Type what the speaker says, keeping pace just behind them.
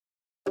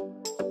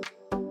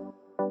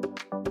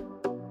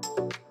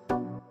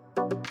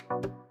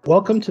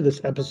Welcome to this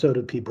episode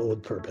of People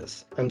with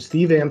Purpose. I'm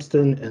Steve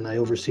Amsden, and I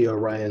oversee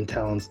Orion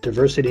Talent's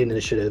diversity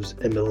initiatives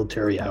and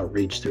military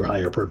outreach through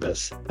Higher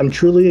Purpose. I'm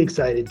truly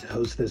excited to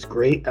host this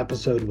great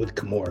episode with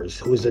Chemours,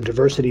 who is a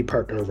diversity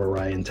partner of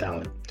Orion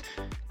Talent.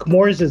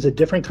 Chemours is a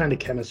different kind of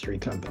chemistry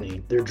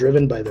company. They're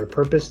driven by their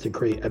purpose to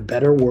create a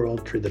better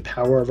world through the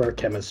power of our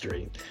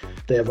chemistry.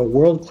 They have a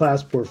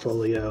world-class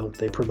portfolio.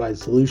 They provide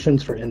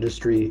solutions for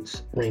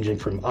industries ranging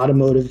from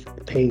automotive,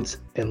 paints,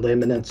 and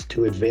laminates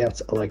to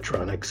advanced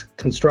electronics,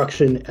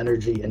 construction,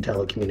 energy, and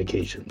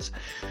telecommunications.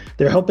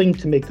 They're helping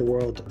to make the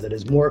world that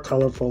is more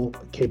colorful,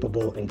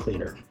 capable, and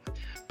cleaner.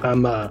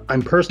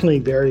 I'm personally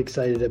very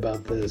excited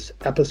about this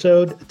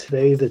episode.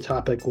 Today, the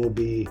topic will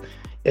be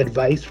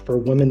advice for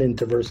women in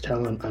diverse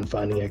talent on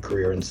finding a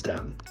career in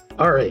STEM.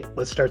 All right,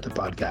 let's start the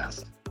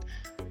podcast.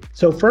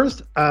 So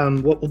first,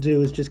 what we'll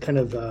do is just kind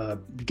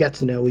of get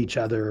to know each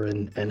other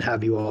and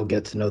have you all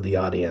get to know the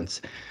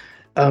audience.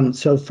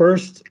 So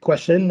first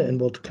question,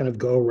 and we'll kind of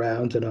go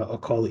around and I'll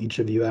call each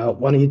of you out.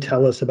 Why don't you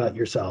tell us about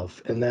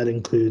yourself? And that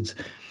includes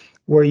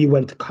where you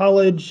went to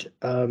college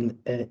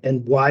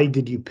and why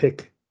did you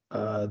pick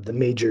the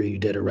major you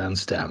did around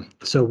STEM?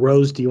 So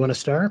Rose, do you want to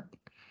start?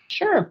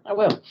 Sure, I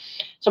will.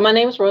 So my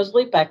name is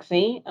Rosalie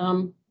Becsey.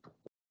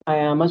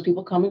 Most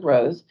people call me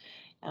Rose.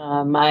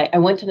 I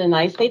went to the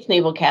United States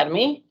Naval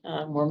Academy.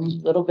 We're a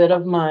little bit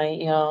of my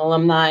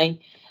alumni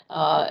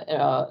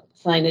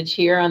signage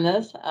here on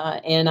this.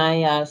 And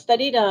I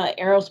studied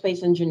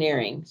aerospace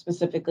engineering,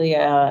 specifically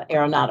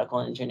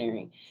aeronautical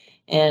engineering.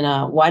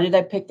 And why did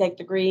I pick that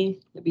degree?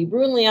 To be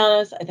brutally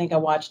honest, I think I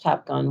watched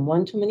Top Gun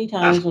one too many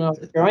times when I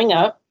was growing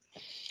up.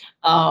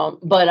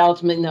 But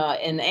ultimately, no.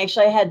 And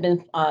actually, I had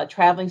been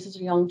traveling since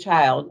a young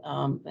child.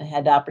 I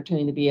had the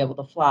opportunity to be able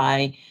to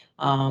fly.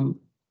 I'm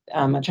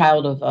a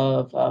child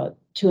of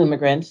two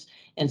immigrants.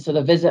 And so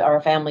to visit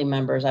our family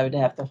members, I would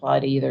have to fly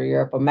to either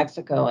Europe or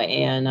Mexico.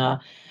 And I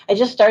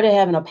just started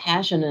having a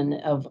passion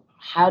of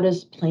how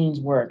does planes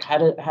work? Are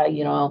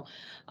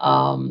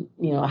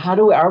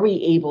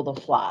we able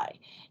to fly?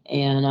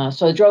 And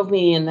so it drove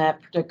me in that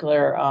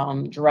particular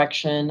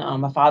direction.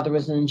 My father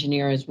was an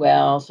engineer as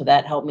well, so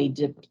that helped me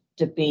dip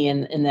me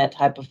in that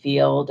type of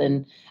field.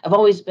 And I've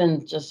always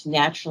been just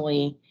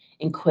naturally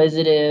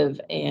inquisitive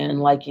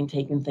and liking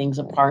taking things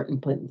apart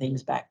and putting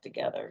things back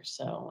together.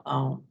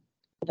 So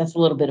that's a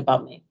little bit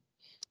about me.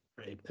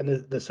 Right.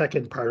 And the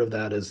second part of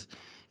that is,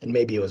 and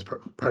maybe it was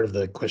part of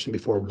the question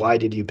before, why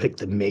did you pick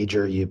the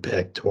major you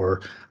picked,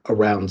 or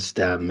around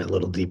STEM, a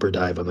little deeper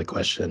dive on the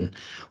question?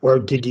 Or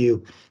did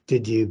you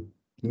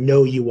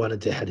know you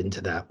wanted to head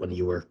into that when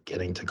you were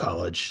getting to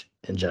college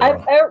in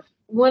general?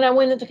 When I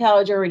went into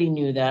college, I already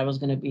knew that I was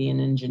going to be an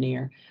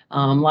engineer.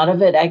 A lot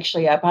of it,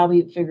 actually, I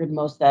probably figured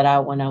most of that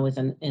out when I was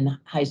in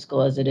high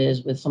school, as it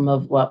is with some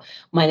of what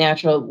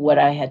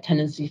I had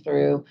tendency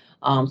through,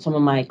 some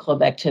of my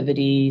club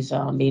activities,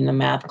 being the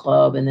math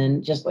club, and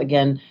then just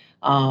again,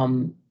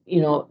 some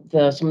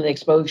of the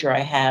exposure I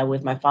had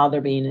with my father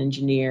being an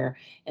engineer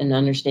and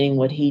understanding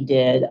what he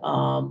did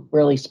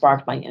really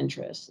sparked my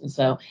interest. And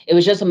so it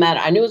was just a matter.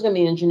 I knew it was going to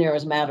be an engineer. It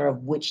was a matter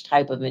of which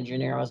type of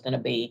engineer I was going to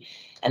be.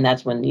 And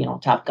that's when,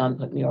 Top Gun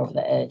put me over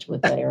the edge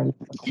with the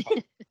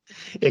aeronautical.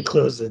 It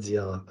closed the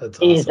deal. That's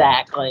awesome.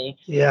 Exactly.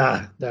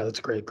 Yeah, that's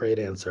great. Great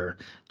answer.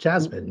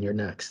 Jasmine, you're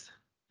next.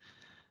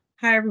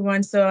 Hi,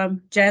 everyone. So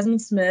I'm Jasmine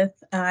Smith.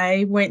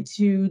 I went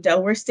to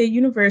Delaware State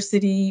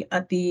University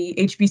at the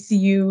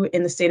HBCU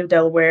in the state of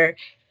Delaware.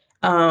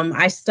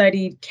 I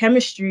studied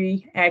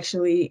chemistry,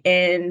 actually,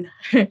 and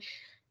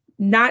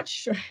not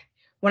sure.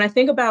 When I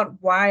think about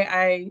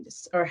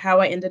how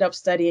I ended up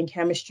studying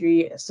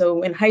chemistry,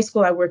 so in high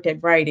school, I worked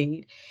at Rite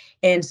Aid.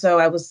 And so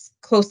I was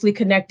closely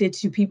connected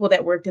to people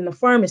that worked in the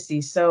pharmacy.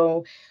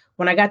 So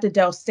when I got to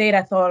Del State,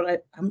 I thought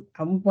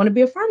I want to be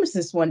a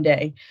pharmacist one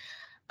day.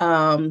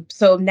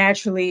 So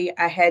naturally,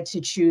 I had to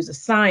choose a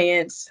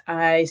science.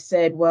 I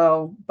said,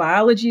 well,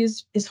 biology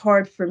is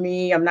hard for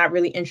me. I'm not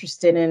really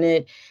interested in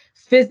it.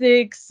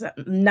 Physics,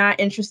 I'm not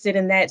interested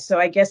in that. So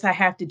I guess I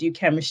have to do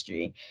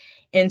chemistry.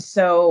 And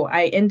so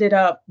I ended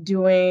up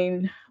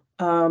doing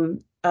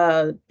an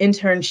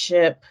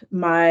internship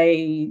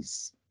my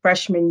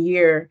freshman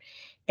year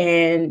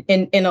and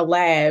in a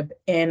lab.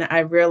 And I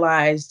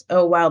realized,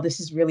 oh, wow,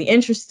 this is really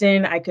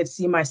interesting. I could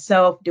see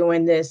myself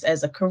doing this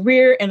as a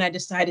career. And I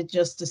decided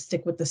just to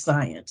stick with the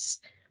science.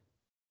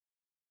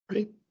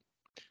 Great.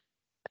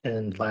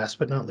 And last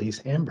but not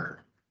least,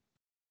 Amber.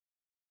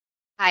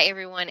 Hi,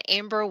 everyone.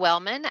 Amber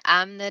Wellman.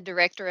 I'm the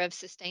Director of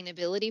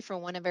Sustainability for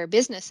one of our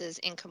businesses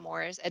in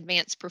Chemours,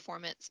 Advanced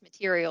Performance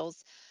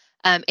Materials.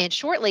 And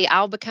shortly,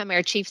 I'll become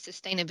our Chief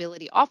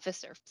Sustainability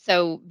Officer.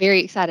 So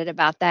very excited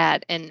about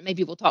that. And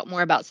maybe we'll talk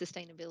more about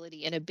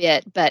sustainability in a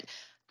bit. But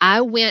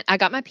I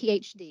got my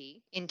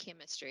PhD in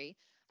chemistry.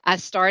 I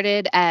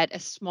started at a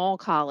small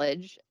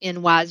college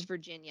in Wise,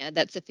 Virginia,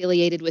 that's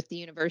affiliated with the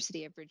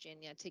University of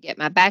Virginia, to get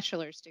my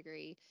bachelor's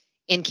degree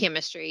in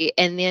chemistry,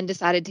 and then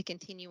decided to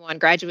continue on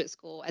graduate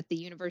school at the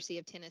University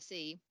of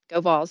Tennessee, go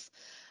Vols,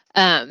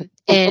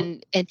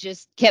 and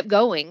just kept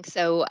going.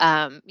 So,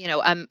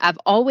 I've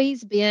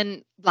always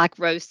been, like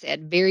Rose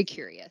said, very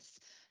curious.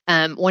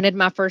 Wanted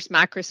my first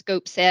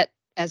microscope set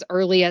as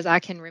early as I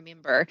can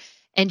remember,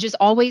 and just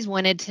always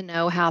wanted to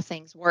know how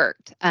things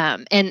worked.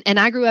 And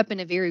I grew up in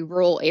a very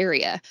rural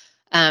area.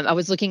 I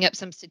was looking up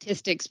some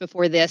statistics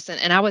before this,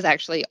 and I was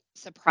actually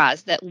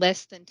surprised that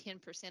less than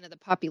 10% of the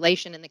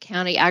population in the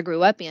county I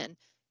grew up in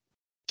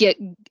get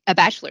a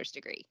bachelor's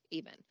degree,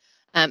 even.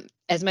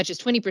 As much as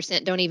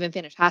 20% don't even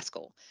finish high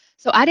school.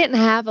 So I didn't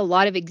have a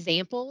lot of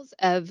examples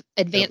of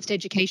advanced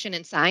education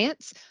in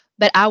science,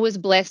 but I was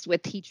blessed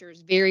with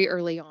teachers very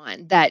early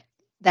on that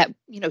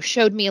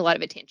showed me a lot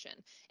of attention.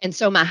 And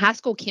so my high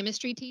school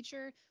chemistry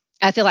teacher,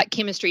 I feel like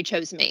chemistry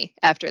chose me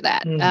after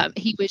that.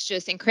 He was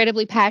just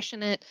incredibly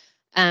passionate.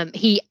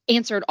 He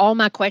answered all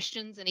my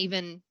questions and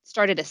even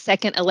started a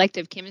second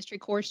elective chemistry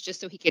course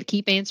just so he could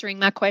keep answering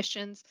my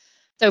questions.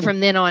 So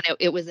from then on,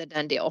 it was a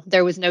done deal.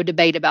 There was no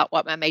debate about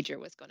what my major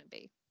was going to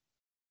be.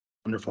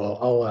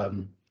 Wonderful.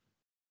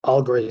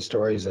 All great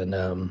stories,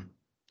 and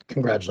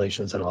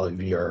congratulations on all of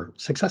your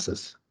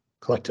successes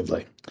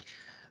collectively.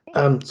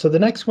 So the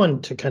next one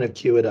to kind of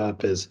cue it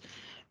up is,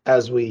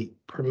 as we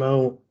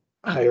promote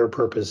Higher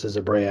Purpose as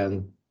a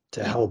brand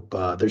to help,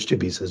 there's two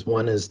pieces.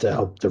 One is to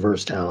help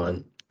diverse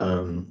talent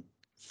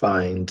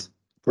find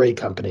great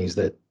companies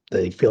that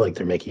they feel like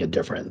they're making a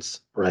difference,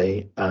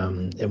 right,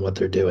 in what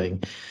they're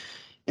doing.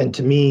 And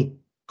to me,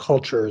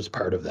 culture is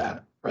part of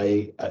that,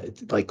 right?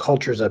 Like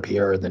culture's up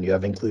here, and then you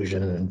have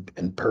inclusion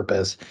and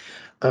purpose.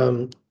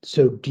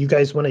 So do you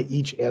guys want to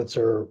each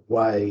answer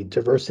why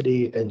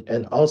diversity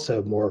and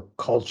also more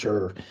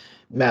culture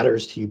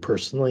matters to you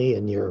personally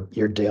in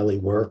your daily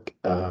work,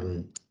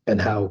 and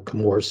how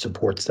Chemours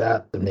supports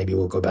that? And maybe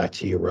we'll go back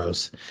to you,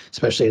 Rose,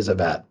 especially as a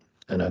vet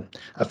and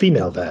a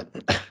female vet.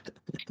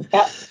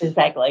 Yeah,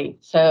 exactly.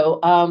 So,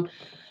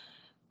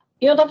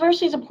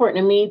 diversity is important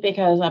to me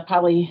because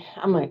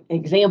I'm an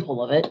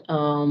example of it.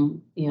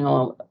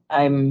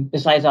 I'm,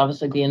 besides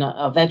obviously being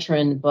a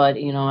veteran, but,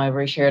 I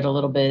already shared a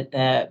little bit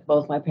that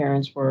both my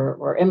parents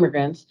were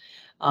immigrants.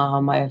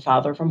 My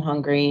father from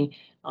Hungary,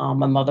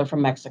 my mother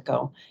from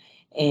Mexico.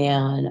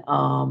 And,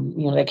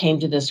 they came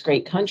to this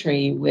great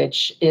country,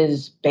 which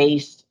is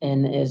based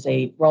and is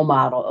a role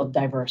model of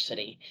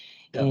diversity.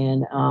 Yep.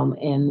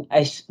 And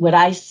what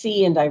I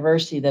see in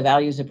diversity, the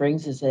values it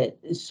brings is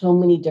that there's so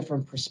many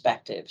different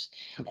perspectives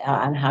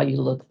on how you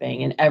look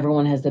thing, and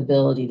everyone has the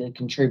ability to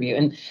contribute.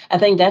 And I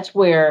think that's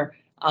where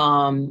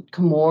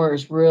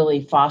Chemours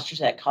really fosters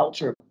that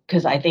culture,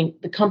 because I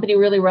think the company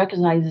really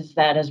recognizes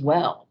that as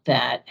well,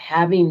 that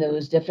having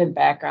those different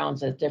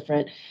backgrounds, as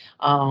different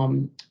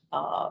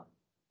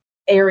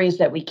areas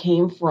that we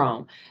came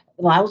from,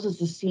 allows us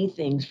to see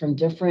things from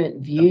different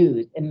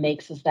views and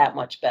makes us that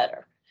much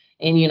better.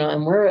 And,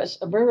 and we're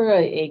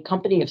a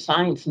company of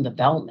science and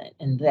development,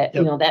 and that,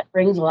 that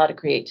brings a lot of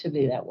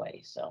creativity that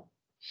way. So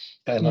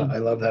I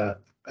love that.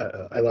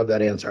 I love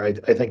that answer. I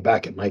think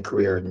back at my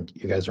career, and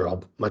you guys are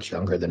all much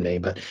younger than me,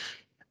 but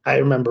I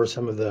remember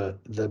some of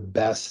the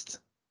best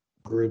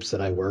groups that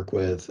I work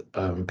with.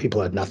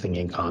 People had nothing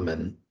in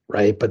common,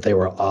 right? But they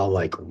were all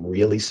like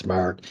really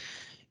smart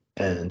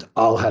and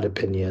all had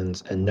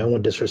opinions, and no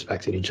one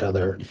disrespected each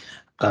other.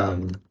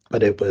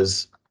 But it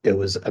was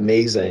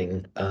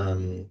amazing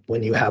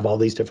when you have all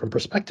these different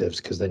perspectives,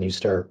 because then you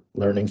start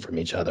learning from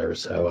each other.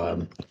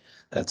 So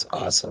that's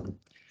awesome.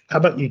 How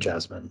about you,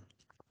 Jasmine?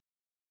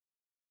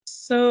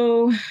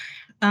 So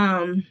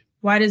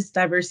why does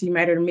diversity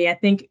matter to me? I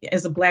think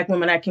as a Black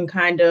woman, I can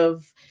kind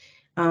of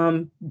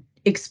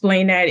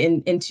explain that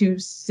in two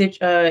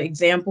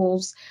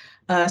examples.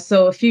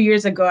 So a few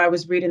years ago, I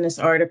was reading this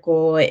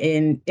article,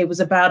 and it was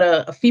about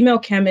a female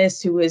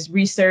chemist who was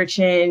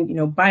researching,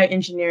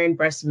 bioengineering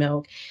breast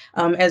milk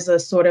as a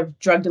sort of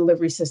drug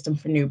delivery system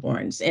for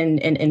newborns and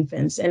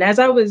infants. And as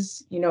I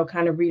was,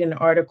 kind of reading the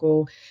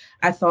article,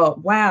 I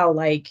thought, wow,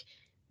 like,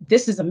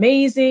 this is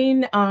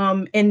amazing.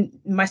 And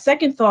my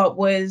second thought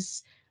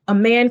was, a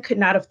man could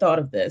not have thought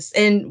of this.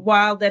 And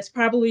while that's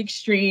probably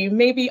extreme,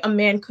 maybe a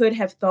man could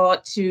have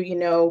thought to,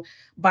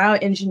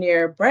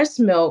 bioengineer breast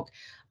milk.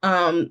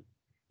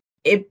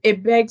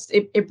 It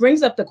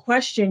brings up the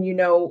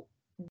question,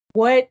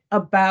 what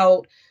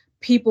about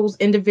people's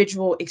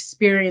individual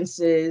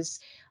experiences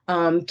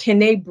can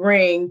they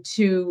bring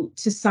to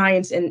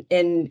science in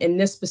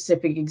this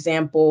specific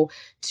example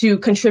to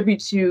contribute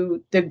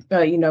to the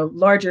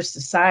larger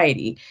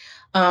society?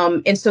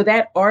 And so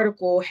that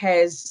article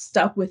has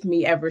stuck with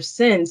me ever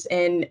since.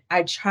 And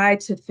I try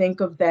to think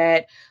of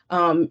that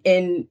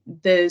in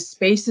the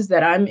spaces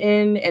that I'm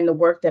in and the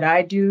work that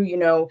I do.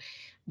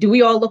 Do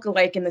we all look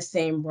alike in the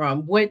same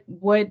room? What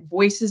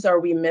voices are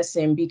we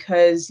missing?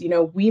 Because,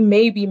 we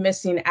may be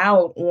missing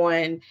out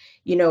on,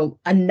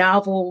 a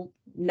novel,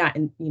 not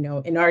in,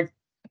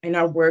 in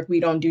our work, we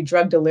don't do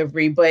drug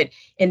delivery, but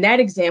in that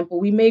example,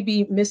 we may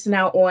be missing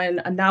out on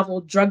a novel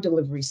drug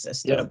delivery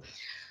system.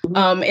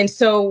 Yeah. And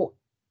so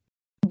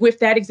with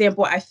that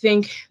example, I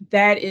think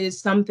that is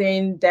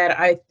something that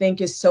I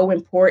think is so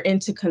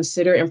important to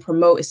consider and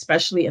promote,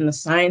 especially in the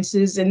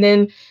sciences. And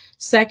then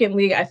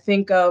Secondly, I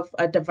think of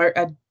a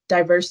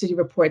diversity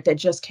report that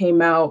just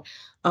came out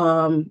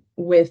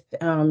with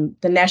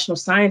the National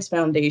Science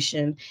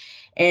Foundation.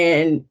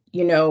 And,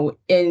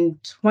 in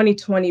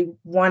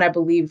 2021, I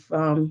believe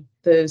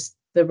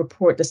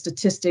the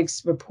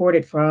statistics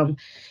reported from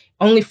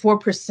only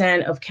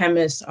 4% of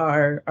chemists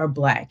are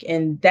Black.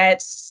 And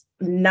that's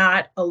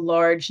not a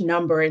large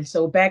number. And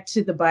so back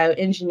to the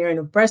bioengineering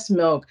of breast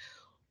milk,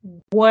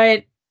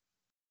 what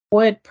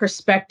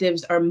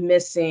perspectives are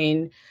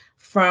missing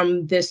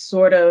from this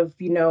sort of,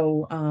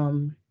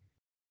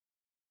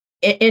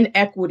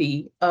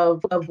 inequity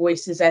of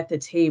voices at the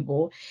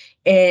table?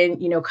 And,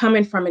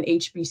 coming from an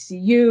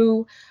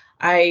HBCU,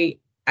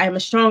 I'm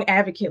a strong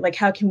advocate, like,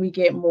 how can we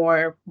get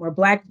more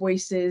Black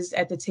voices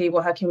at the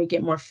table? How can we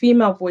get more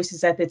female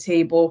voices at the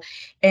table?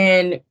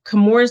 And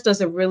Chemours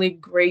does a really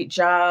great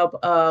job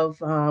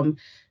of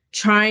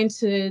trying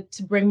to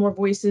bring more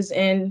voices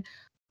in.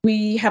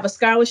 We have a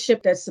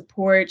scholarship that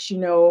supports,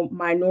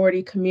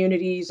 minority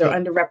communities or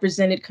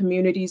underrepresented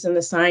communities in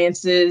the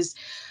sciences.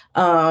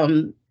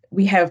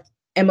 We have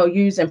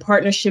MOUs and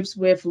partnerships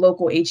with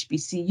local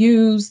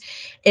HBCUs.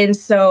 And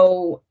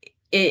so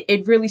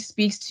it really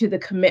speaks to the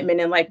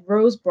commitment. And like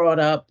Rose brought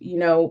up,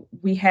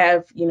 we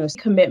have,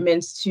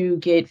 commitments to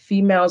get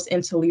females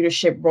into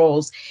leadership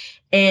roles.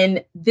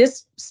 And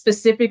this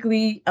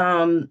specifically,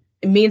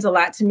 it means a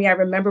lot to me. I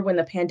remember when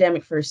the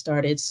pandemic first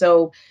started.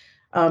 So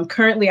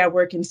currently I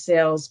work in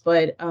sales,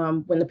 but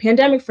when the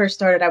pandemic first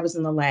started, I was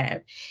in the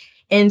lab.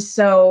 And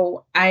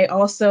so I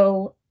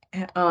also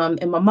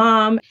am a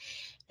mom.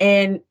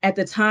 And at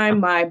the time,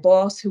 my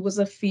boss, who was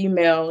a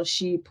female,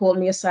 she pulled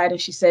me aside and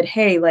she said,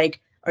 "Hey,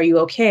 like, are you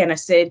okay?" And I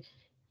said,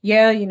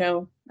 "Yeah,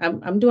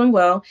 I'm doing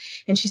well."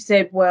 And she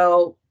said,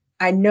 "Well,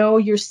 I know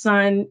your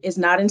son is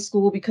not in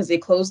school because they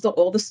closed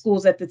all the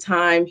schools at the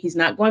time. He's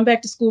not going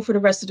back to school for the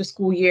rest of the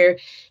school year."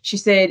 She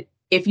said,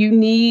 "If you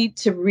need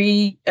to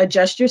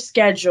readjust your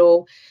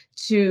schedule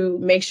to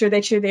make sure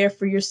that you're there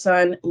for your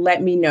son,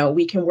 let me know.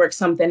 We can work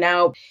something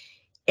out."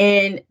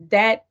 And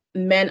that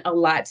meant a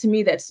lot to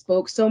me. That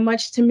spoke so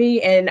much to me.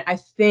 And I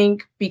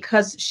think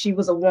because she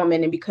was a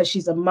woman and because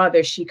she's a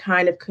mother, she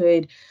kind of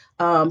could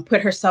put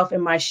herself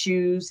in my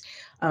shoes.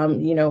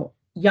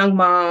 Young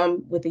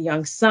mom with a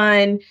young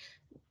son,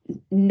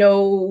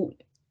 no,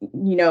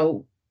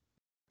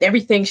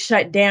 everything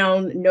shut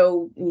down,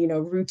 no,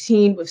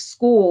 routine with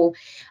school.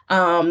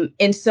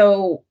 And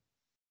so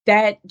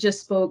that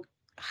just spoke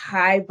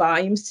high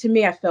volumes to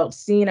me. I felt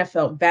seen, I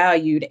felt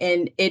valued,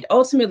 and it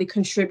ultimately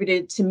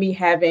contributed to me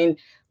having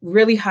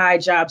really high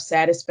job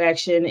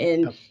satisfaction.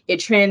 And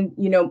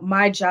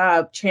my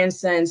job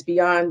transcends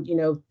beyond,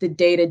 the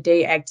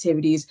day-to-day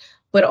activities,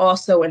 but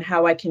also in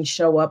how I can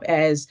show up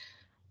as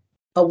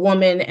a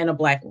woman and a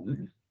Black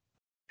woman.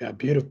 Yeah,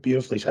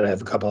 beautifully said. I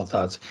have a couple of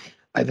thoughts.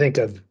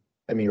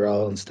 You're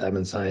all in STEM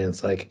and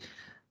science, like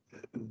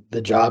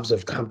the jobs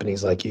of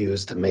companies like you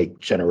is to make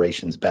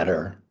generations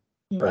better.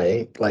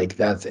 Right? Like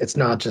it's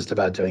not just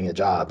about doing a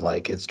job,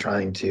 like it's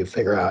trying to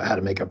figure out how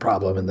to make a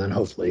problem and then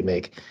hopefully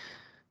make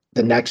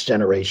the next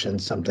generation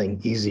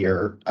something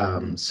easier.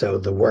 So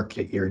the work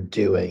that you're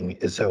doing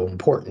is so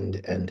important,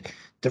 and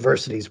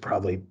diversity is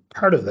probably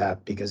part of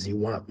that because you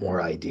want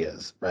more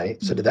ideas, right?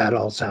 Mm-hmm. So did that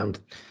all sound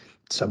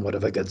somewhat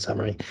of a good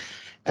summary?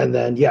 And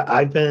then, yeah,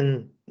 I've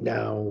been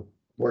now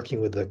working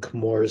with the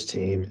Chemours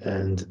team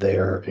and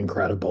they're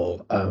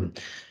incredible.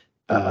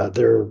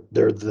 They're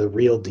the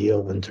real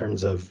deal in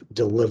terms of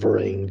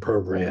delivering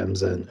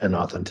programs and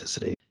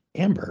authenticity.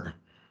 Amber.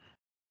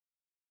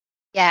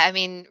 Yeah,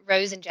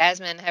 Rose and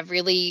Jasmine have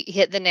really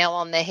hit the nail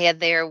on the head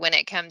there when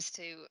it comes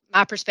to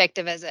my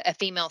perspective as a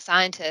female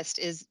scientist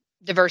is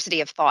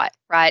diversity of thought,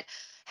 right?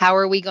 How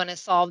are we going to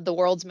solve the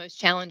world's most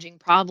challenging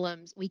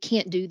problems? We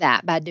can't do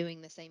that by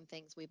doing the same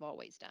things we've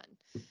always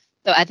done.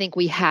 So I think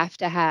we have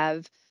to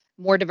have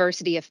more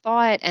diversity of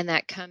thought, and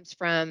that comes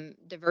from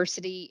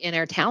diversity in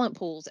our talent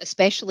pools,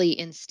 especially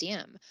in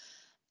STEM.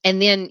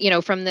 And then,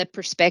 from the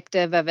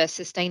perspective of a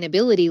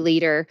sustainability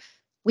leader,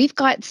 we've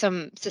got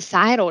some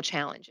societal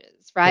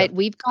challenges, right? Yeah.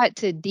 We've got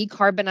to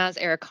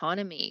decarbonize our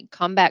economy,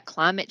 combat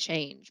climate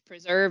change,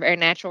 preserve our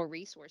natural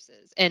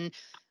resources. And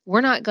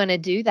we're not going to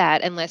do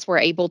that unless we're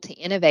able to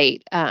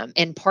innovate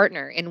and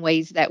partner in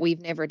ways that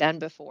we've never done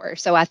before.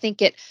 So I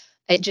think it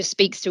just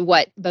speaks to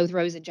what both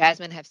Rose and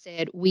Jasmine have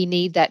said. We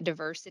need that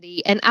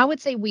diversity. And I would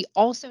say we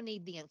also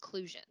need the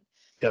inclusion.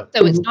 Yeah.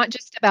 So it's not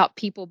just about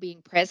people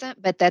being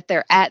present, but that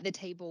they're at the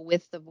table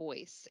with the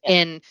voice. Yeah.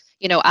 And,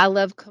 I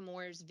love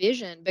Chemours'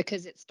 vision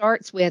because it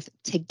starts with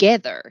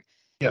together,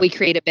 we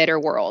create a better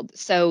world.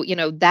 So,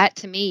 that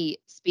to me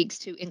speaks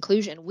to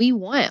inclusion. We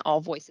want all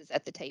voices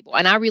at the table.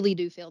 And I really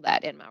do feel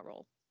that in my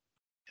role.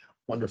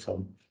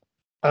 Wonderful.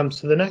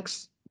 So the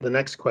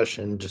next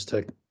question, just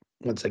to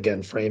once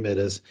again frame it,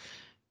 is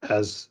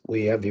as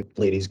we have you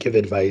ladies give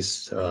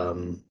advice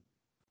to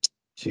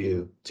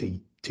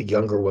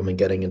younger women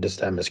getting into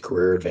STEM as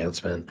career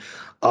advancement,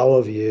 all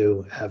of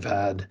you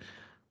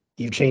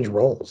you've changed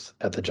roles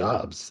at the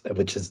jobs,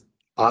 which is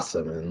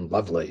awesome and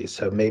lovely.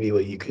 So maybe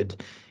what you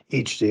could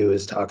each do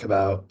is talk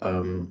about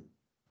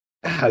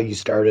how you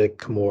started at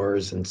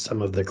Chemours and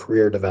some of the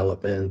career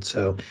development,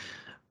 so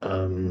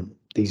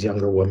these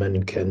younger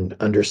women can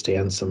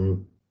understand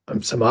some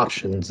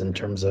options in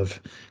terms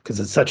of, because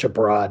it's such a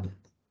broad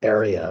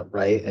area,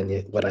 right?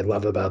 And what I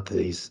love about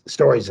these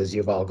stories is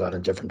you've all gone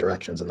in different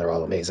directions, and they're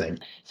all amazing.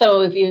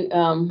 So if you,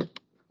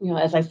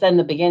 as I said in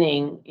the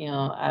beginning,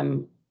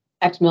 I'm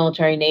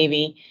ex-military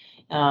Navy,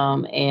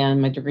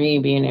 and my degree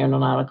being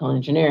aeronautical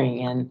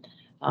engineering. And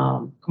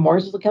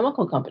Chemours is a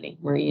chemical company.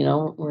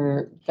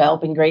 We're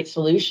developing great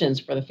solutions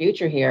for the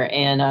future here.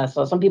 And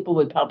so some people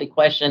would probably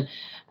question,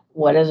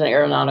 what is an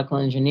aeronautical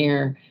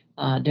engineer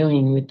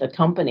doing with the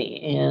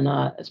company? And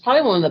it's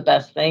probably one of the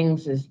best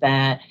things is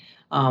that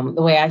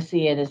the way I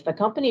see it is the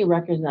company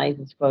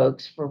recognizes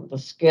folks for the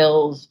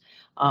skills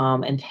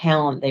and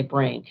talent they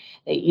bring.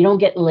 You don't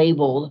get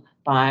labeled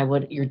by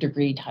what your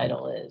degree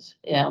title is.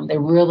 They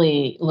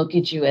really look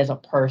at you as a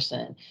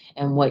person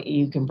and what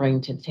you can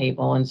bring to the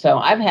table. And so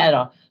I've had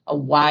a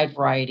wide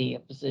variety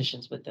of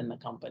positions within the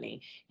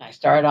company. I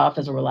started off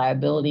as a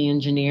reliability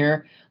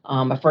engineer.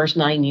 My first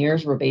 9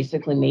 years were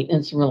basically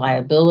maintenance and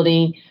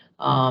reliability.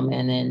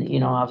 And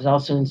then, I was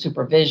also in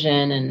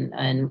supervision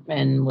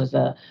and was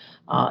a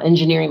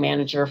engineering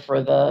manager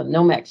for the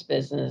Nomex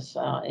business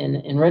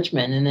in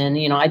Richmond. And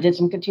then, I did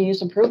some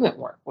continuous improvement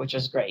work, which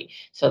is great.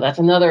 So that's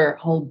another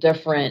whole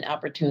different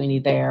opportunity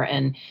there.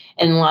 And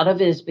a lot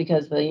of it is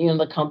because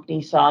the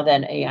company saw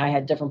that I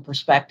had different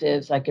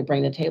perspectives I could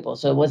bring to the table.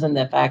 So it wasn't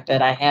the fact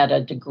that I had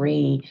a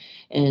degree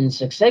in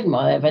Six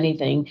Sigma. If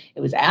anything,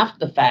 it was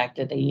after the fact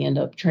that they end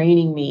up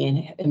training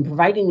me and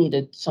providing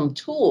me some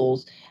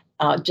tools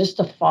just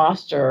to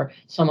foster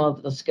some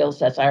of the skill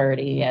sets I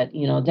already had,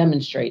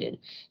 demonstrated.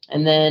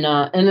 And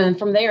then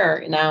from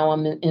there, now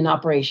I'm in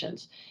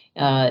operations.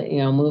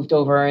 Moved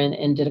over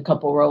and did a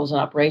couple roles in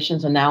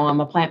operations, and now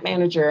I'm a plant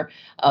manager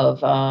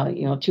of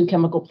 2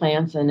 chemical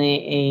plants and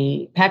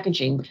a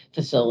packaging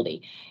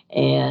facility.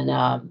 And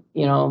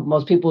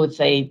most people would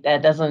say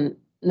that doesn't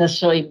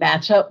necessarily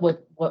match up with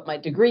what my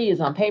degree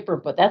is on paper,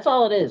 but that's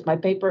all it is. My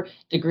paper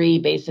degree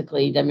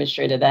basically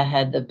demonstrated that I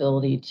had the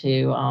ability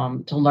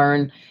to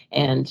learn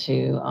and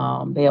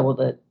to be able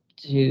to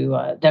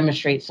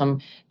demonstrate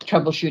some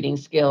troubleshooting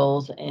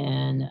skills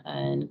and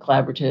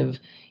collaborative,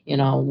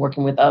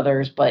 working with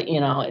others. But,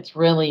 it's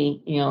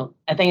really,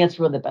 I think it's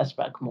really the best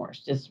about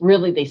Chemours. Just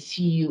really, they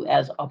see you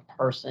as a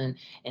person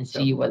and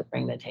see you what you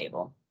bring to the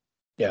table.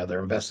 Yeah,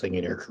 they're investing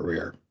in your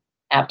career.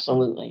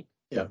 Absolutely.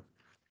 Yeah.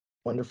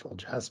 Wonderful.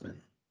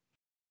 Jasmine.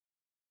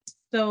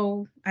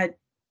 So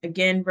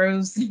again,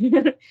 Rose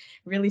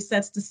really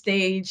sets the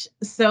stage.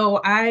 So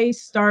I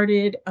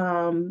started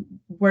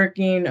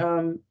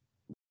working,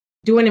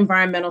 doing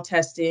environmental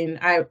testing.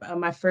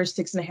 My first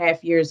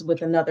 6.5 years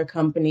with another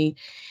company.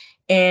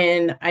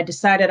 And I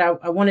decided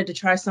I wanted to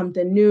try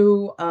something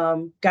new,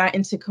 got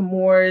into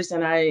Chemours,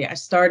 and I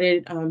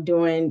started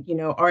doing,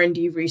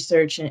 R&D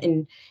research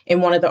in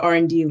one of the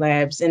R&D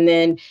labs. And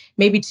then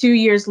maybe 2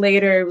 years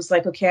later, it was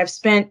like, okay, I've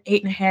spent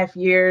 8.5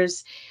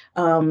 years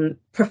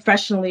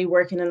professionally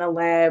working in a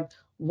lab.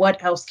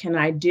 What else can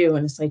I do?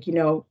 And it's like,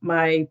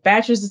 my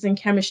bachelor's is in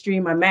chemistry,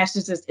 my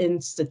master's is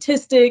in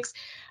statistics.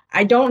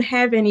 I don't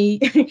have any,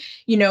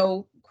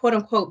 quote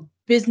unquote,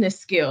 business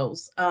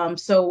skills.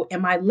 So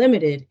am I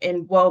limited?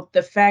 And well,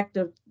 the fact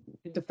of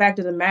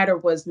the matter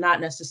was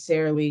not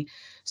necessarily.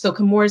 So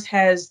Chemours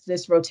has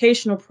this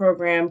rotational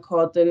program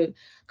called the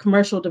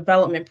Commercial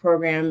Development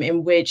Program,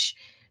 in which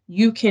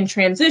you can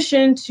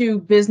transition to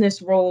business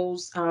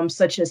roles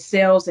such as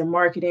sales and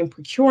marketing,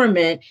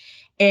 procurement,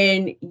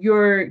 and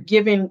you're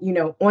given,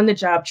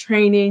 on-the-job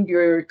training.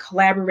 You're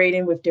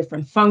collaborating with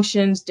different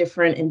functions,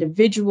 different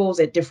individuals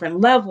at different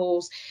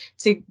levels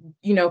to,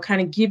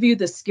 kind of give you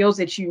the skills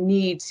that you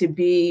need to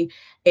be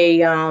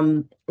a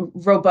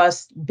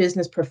robust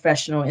business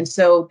professional. And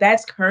so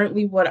that's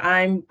currently what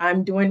I'm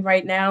doing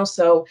right now.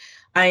 So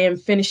I am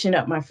finishing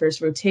up my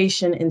first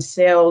rotation in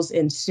sales,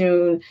 and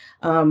soon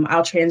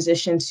I'll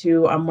transition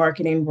to a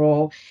marketing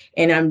role.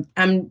 And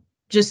I'm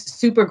just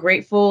super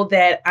grateful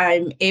that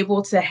I'm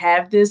able to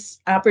have this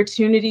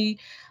opportunity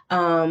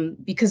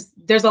because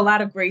there's a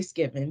lot of grace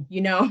given.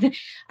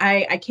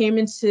 I came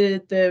into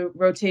the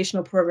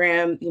rotational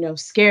program,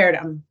 scared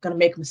I'm going to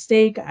make a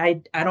mistake.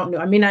 I don't know.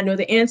 I may not know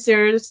the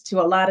answers to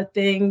a lot of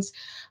things,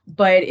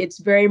 but it's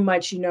very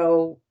much,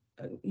 learn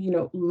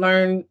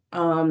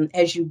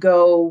as you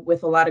go,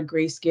 with a lot of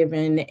grace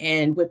given,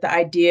 and with the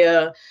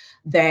idea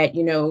that,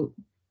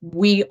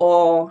 we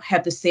all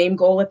have the same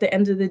goal at the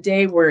end of the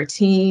day. We're a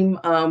team.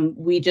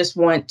 We just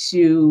want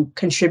to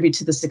contribute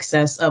to the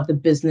success of the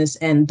business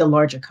and the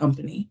larger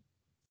company.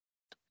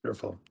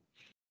 Wonderful.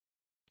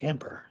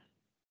 Amber.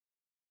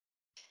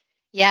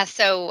 Yeah,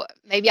 so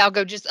maybe I'll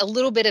go just a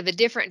little bit of a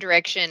different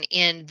direction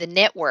in the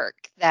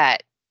network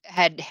that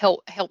had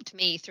helped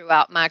me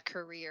throughout my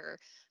career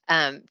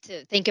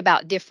to think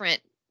about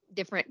different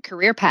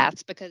career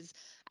paths, because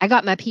I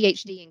got my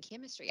PhD in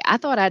chemistry. I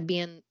thought I'd be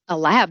in a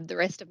lab the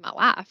rest of my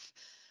life.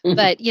 Mhm.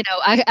 But,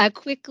 I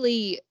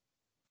quickly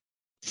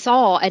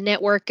saw a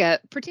network of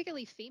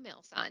particularly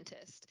female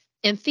scientists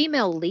and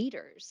female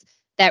leaders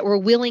that were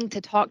willing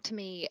to talk to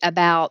me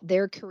about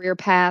their career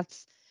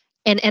paths.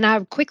 And I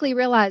quickly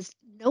realized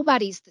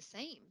nobody's the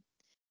same.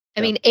 I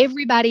Yeah. mean,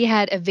 everybody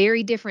had a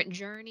very different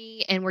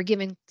journey and were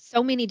given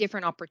so many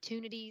different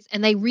opportunities,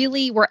 and they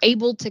really were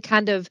able to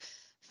kind of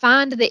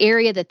find the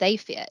area that they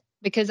fit.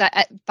 Because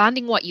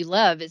finding what you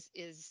love is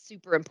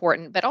super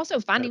important, but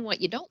also finding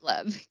what you don't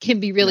love can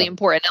be really Yeah.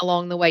 important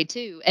along the way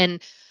too.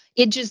 And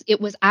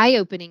it was eye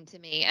opening to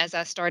me as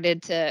I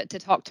started to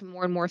talk to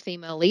more and more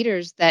female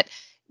leaders that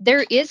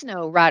there is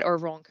no right or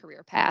wrong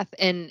career path,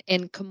 and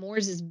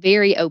Chemours is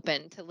very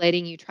open to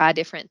letting you try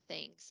different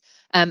things.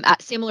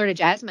 Similar to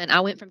Jasmine, I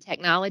went from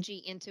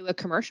technology into a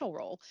commercial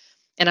role.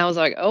 And I was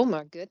like, oh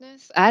my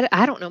goodness,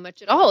 I don't know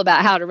much at all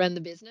about how to run the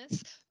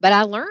business, but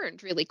I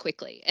learned really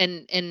quickly.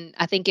 And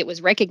I think it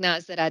was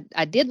recognized that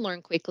I did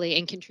learn quickly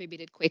and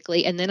contributed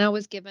quickly. And then I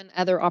was given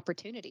other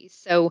opportunities.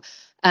 So,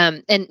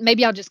 and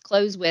maybe I'll just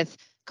close with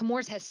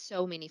Chemours has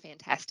so many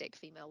fantastic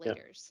female Yeah.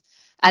 leaders.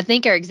 I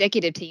think our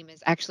executive team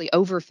is actually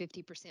over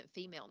 50%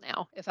 female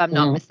now, if I'm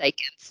not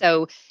mistaken.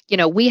 So,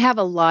 we have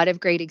a lot of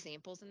great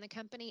examples in the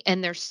company,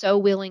 and they're so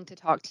willing to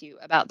talk to you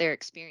about their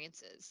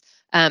experiences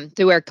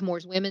through our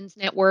Chemours Women's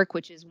Network,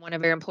 which is one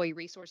of our employee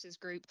resources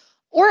group,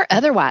 or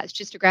otherwise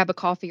just to grab a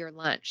coffee or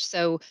lunch.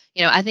 So,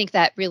 I think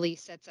that really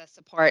sets us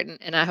apart.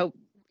 And I hope,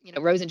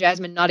 Rose and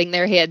Jasmine nodding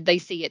their head, they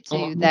see it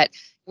too, that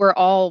we're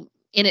all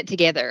in it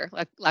together,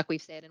 like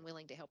we've said, and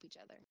willing to help each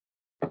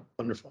other.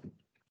 Wonderful.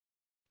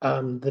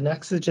 The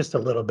next is just a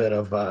little bit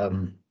of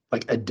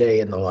like a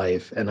day in the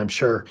life, and I'm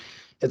sure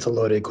it's a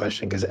loaded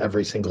question because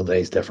every single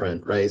day is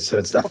different, right? So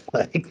it's not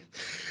like,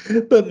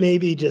 but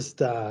maybe just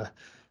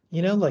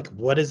like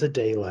what is a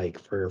day like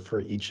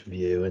for each of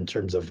you in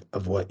terms of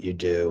what you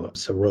do?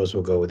 So Rose,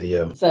 will go with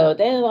you. So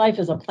day in life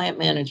as a plant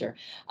manager,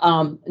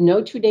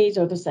 no 2 days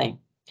are the same.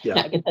 Yeah.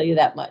 I can tell you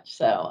that much.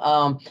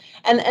 So,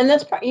 and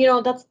that's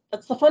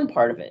that's the fun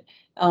part of it.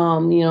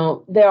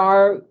 There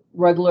are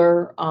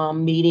regular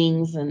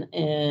meetings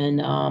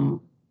and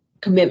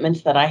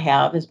commitments that I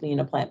have as being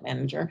a plant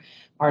manager,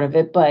 part of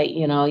it. But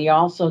you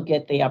also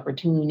get the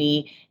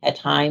opportunity at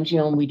times.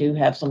 We do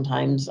have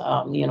sometimes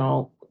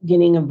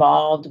getting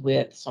involved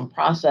with some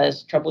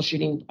process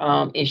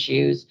troubleshooting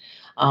issues.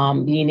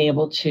 Being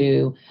able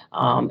to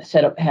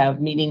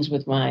have meetings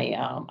with my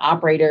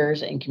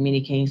operators and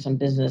communicating some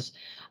business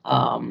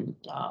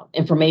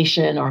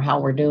information or how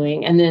we're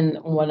doing. And then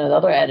one of the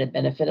other added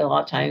benefit a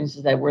lot of times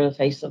is that we're the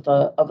face of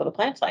the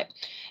plant site.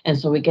 And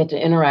so we get to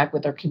interact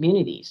with our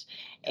communities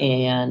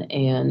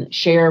and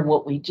share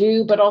what we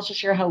do, but also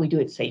share how we do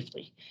it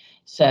safely.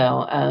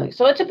 So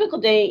so a typical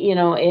day,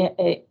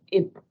 like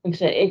I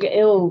said,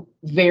 it'll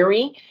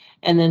vary.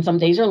 And then some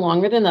days are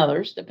longer than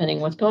others, depending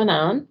what's going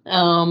on.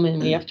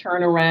 And we have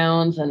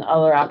turnarounds and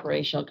other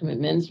operational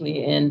commitments.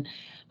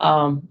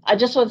 I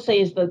just want to say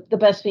is the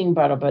best thing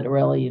about it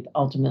really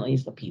ultimately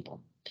is the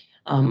people.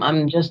 I'm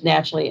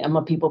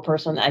a people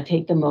person. I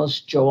take the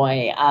most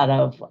joy out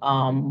of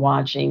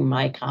watching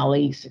my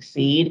colleagues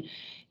succeed.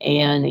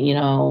 And,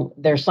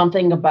 there's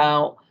something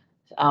about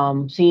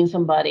seeing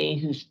somebody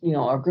who's,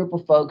 a group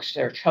of folks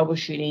that are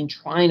troubleshooting,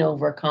 trying to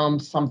overcome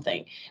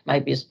something.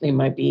 It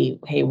might be,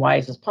 hey, why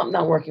is this pump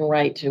not working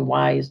right? To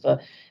why is the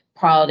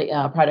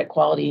product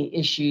quality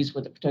issues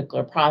with a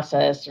particular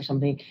process or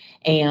something,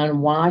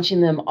 and watching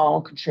them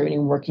all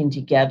contributing, working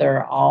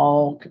together,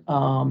 all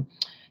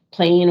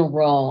playing a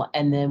role,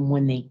 and then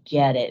when they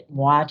get it,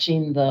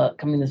 watching the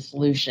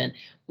solution,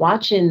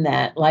 watching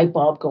that light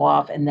bulb go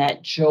off, and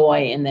that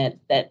joy and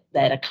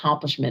that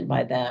accomplishment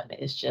by them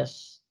is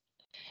just,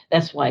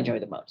 that's what I enjoy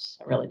the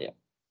most. I really do.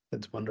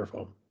 That's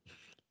wonderful.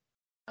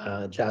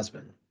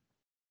 Jasmine.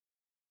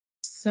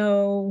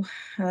 So,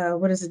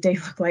 what does a day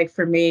look like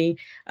for me?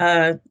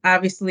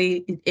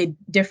 Obviously, it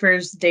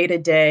differs day to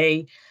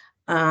day.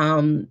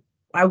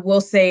 I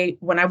will say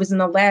when I was in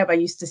the lab, I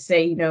used to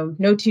say, no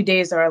 2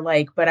 days are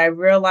alike, but I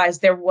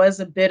realized there was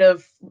a bit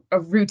of a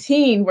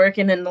routine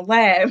working in the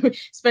lab,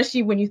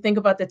 especially when you think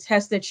about the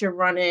tests that you're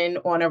running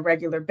on a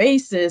regular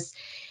basis.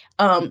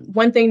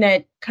 One thing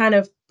that kind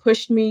of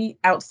pushed me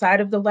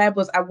outside of the lab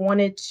was I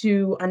wanted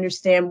to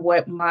understand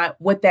what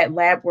that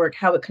lab work,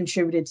 how it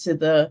contributed to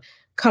the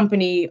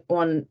company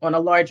on a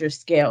larger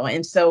scale.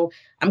 And so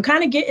I'm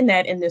kind of getting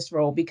that in this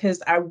role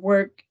because I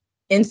work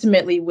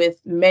intimately with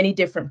many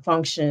different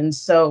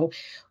functions. So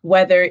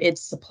whether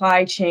it's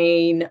supply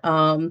chain,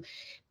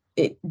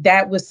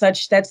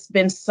 that's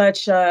been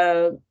such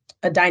a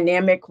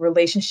dynamic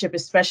relationship,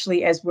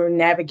 especially as we're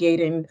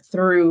navigating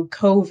through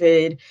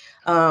COVID.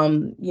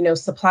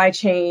 Supply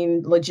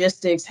chain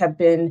logistics have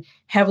been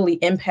heavily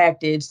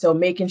impacted. So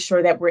making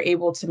sure that we're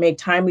able to make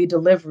timely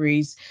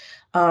deliveries,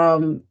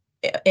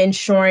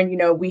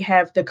 ensuring, we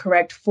have the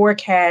correct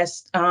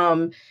forecast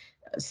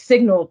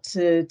signal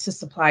to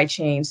supply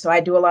chain. So I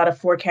do a lot of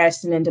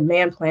forecasting and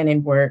demand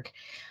planning work.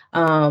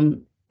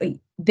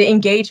 The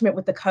engagement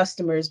with the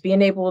customers,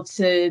 being able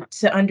to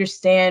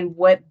understand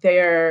what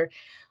they're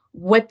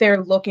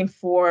looking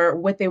for,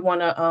 what they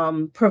want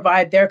to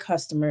provide their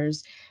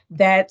customers.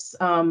 That's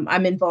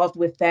I'm involved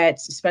with that,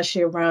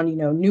 especially around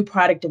new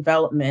product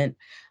development.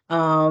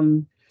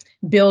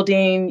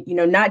 building,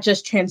 not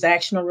just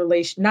transactional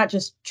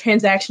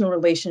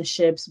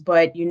relationships,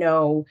 but,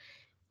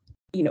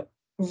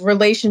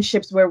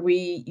 relationships where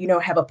we,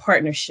 have a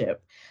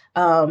partnership.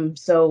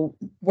 So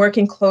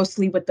working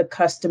closely with the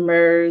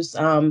customers,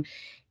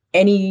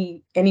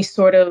 any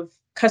sort of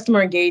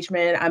customer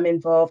engagement I'm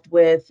involved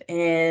with.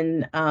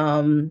 And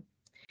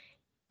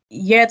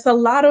it's a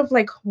lot of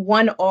like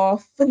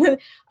one-off work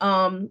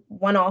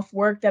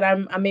that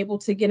I'm able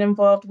to get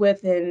involved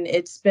with. And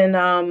it's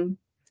been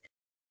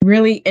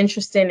really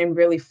interesting and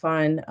really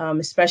fun,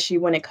 especially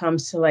when it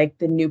comes to like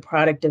the new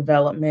product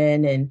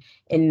development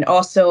and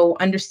also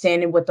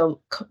understanding what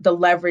the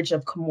leverage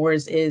of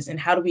Chemours is and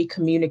how do we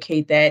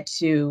communicate that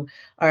to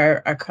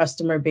our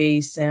customer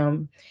base,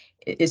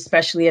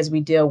 especially as we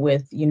deal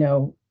with,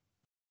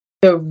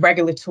 the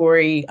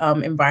regulatory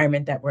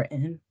environment that we're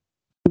in.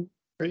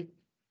 Great.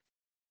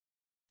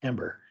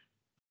 Amber.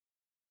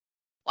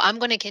 Well, I'm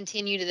going to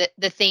continue to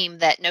the theme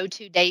that no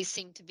 2 days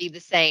seem to be the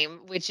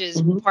same, which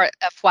is part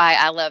of why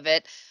I love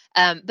it.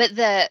 But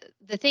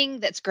the thing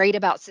that's great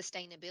about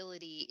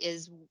sustainability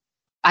is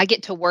I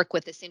get to work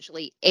with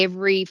essentially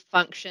every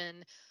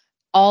function,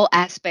 all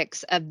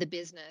aspects of the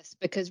business,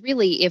 because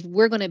really, if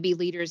we're going to be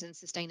leaders in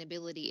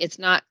sustainability, it's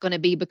not going to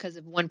be because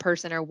of one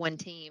person or one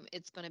team.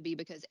 It's going to be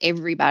because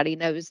everybody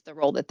knows the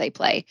role that they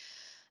play.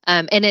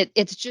 And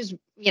it's just,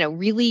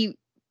 really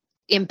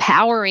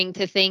empowering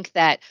to think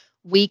that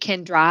we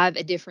can drive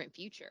a different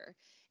future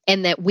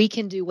and that we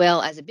can do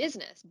well as a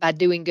business by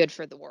doing good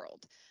for the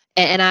world.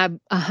 And I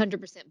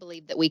 100%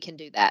 believe that we can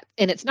do that.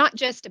 And it's not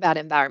just about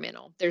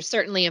environmental. There's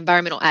certainly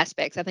environmental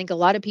aspects. I think a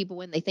lot of people,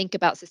 when they think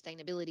about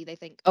sustainability, they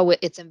think, oh,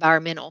 it's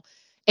environmental.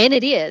 And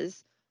it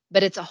is,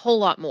 but it's a whole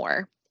lot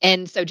more.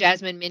 And so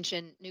Jasmine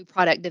mentioned new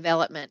product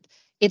development.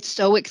 It's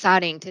so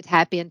exciting to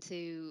tap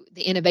into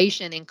the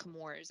innovation in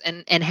Chemours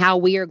and how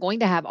we are going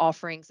to have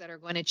offerings that are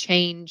going to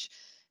change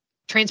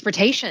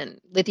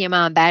transportation,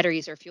 lithium-ion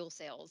batteries or fuel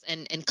cells,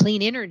 and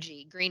clean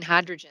energy, green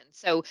hydrogen.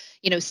 So,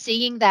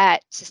 seeing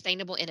that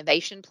sustainable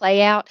innovation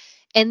play out,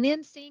 and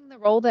then seeing the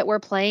role that we're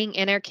playing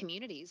in our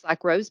communities,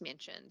 like Rose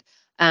mentioned.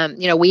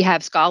 We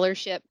have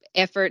scholarship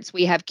efforts,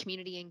 we have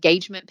community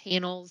engagement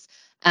panels.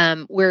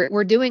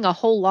 We're doing a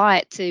whole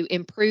lot to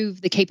improve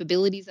the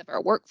capabilities of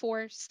our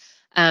workforce.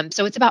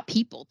 So it's about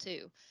people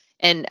too.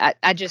 And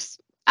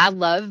I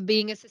love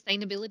being a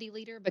sustainability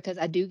leader because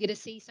I do get to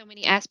see so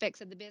many aspects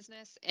of the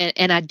business.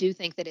 And I do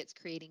think that it's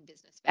creating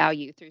business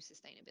value through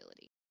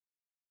sustainability.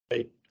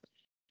 Great.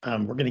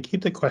 We're going to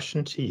keep the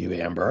question to you,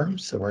 Amber.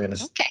 So we're going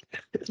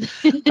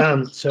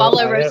to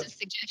follow Rose's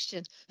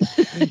suggestion.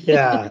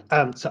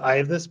 So I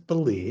have this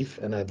belief,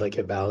 and I'd like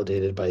it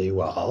validated by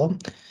you all,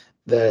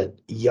 that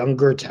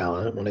younger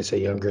talent, when I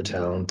say younger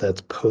talent,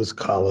 that's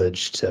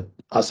post-college to,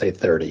 I'll say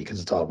 30,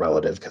 because it's all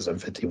relative because I'm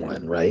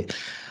 51, right?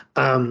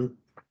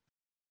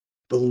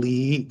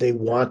 Believe they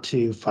want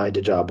to find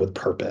a job with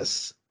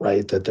purpose,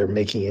 right? That they're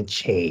making a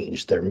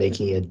change, they're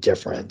making a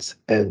difference.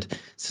 And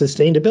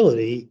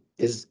sustainability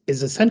is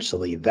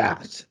essentially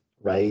that,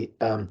 right?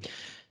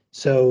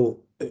 So,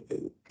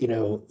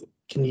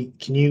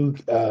 can you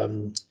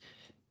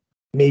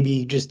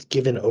maybe just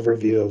give an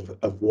overview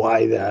of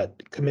why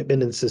that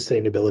commitment and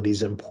sustainability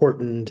is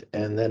important?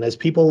 And then as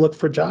people look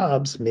for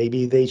jobs,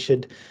 maybe they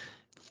should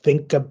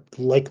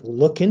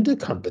look into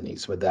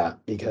companies with that,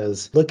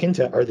 because look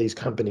into, are these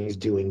companies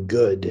doing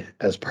good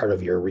as part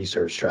of your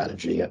research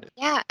strategy?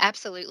 Yeah,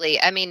 absolutely.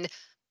 I mean,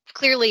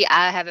 clearly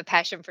I have a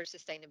passion for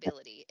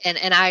sustainability,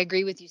 and I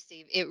agree with you,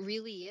 Steve. It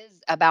really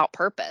is about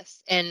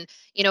purpose. And,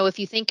 if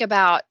you think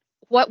about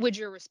what would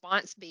your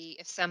response be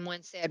if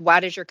someone said, why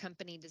does your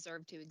company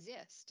deserve to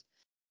exist?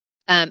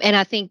 And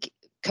I think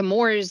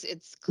Chemours,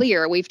 it's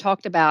clear, we've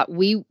talked about,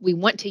 we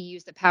want to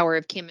use the power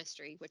of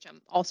chemistry, which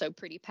I'm also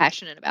pretty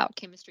passionate about.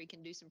 Chemistry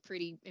can do some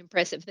pretty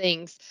impressive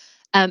things,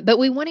 but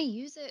we want to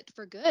use it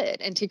for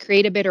good and to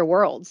create a better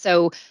world.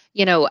 So,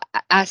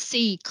 I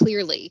see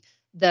clearly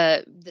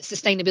the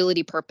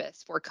sustainability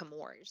purpose for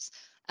Chemours.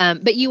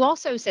 But you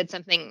also said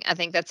something I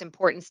think that's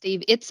important,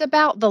 Steve. It's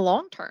about the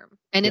long term,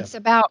 and it's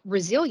about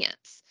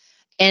resilience.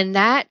 And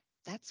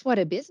that's what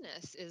a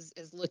business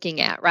is looking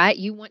at, right?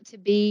 You want to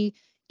be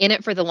in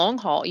it for the long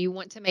haul. You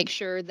want to make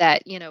sure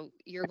that,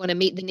 you're going to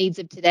meet the needs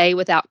of today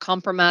without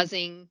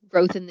compromising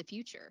growth in the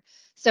future.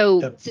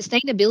 So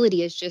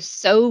sustainability is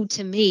just so,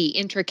 to me,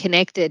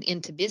 interconnected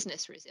into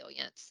business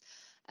resilience.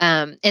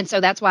 And so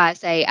that's why I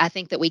say I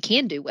think that we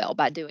can do well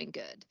by doing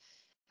good.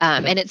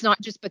 And it's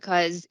not just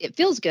because it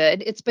feels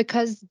good, it's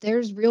because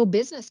there's real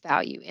business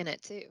value in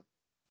it too.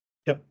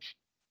 Yep.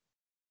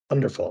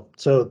 Wonderful.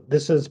 So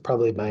this is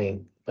probably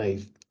my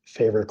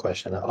favorite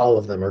question. All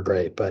of them are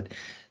great, but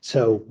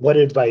so what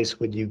advice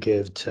would you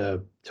give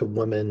to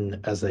women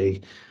as they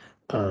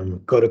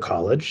go to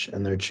college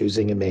and they're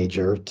choosing a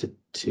major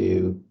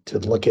to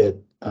look at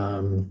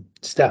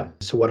STEM?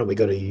 So why don't we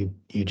go to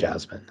you,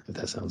 Jasmine, if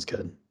that sounds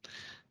good?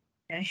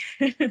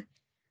 Okay.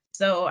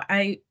 So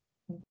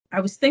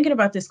was thinking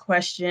about this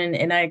question,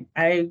 and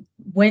I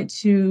went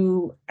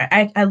to,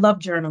 I love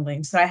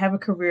journaling. So I have a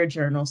career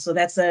journal. So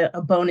that's a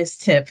bonus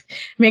tip.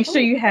 Make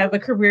sure you have a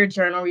career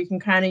journal where you can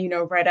kind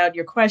of, write out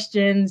your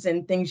questions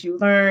and things you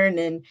learn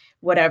and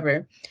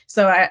whatever.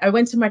 So I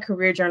went to my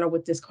career journal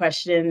with this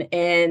question,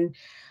 and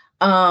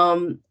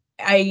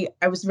I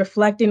was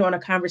reflecting on a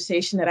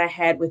conversation that I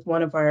had with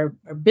one of our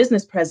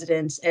business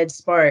presidents, Ed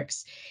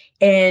Sparks,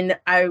 and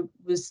I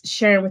was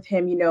sharing with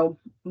him,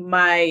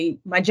 my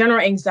general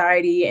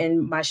anxiety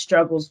and my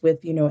struggles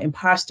with,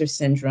 imposter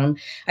syndrome.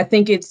 I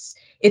think it's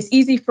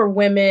easy for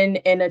women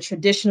in a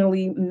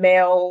traditionally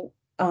male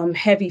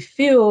heavy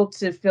field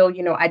to feel,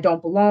 I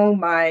don't belong,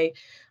 my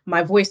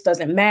voice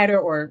doesn't matter,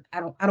 or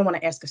I don't want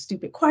to ask a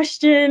stupid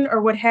question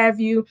or what have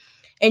you.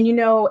 And,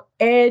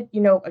 Ed,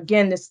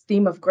 again, this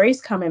theme of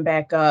grace coming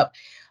back up.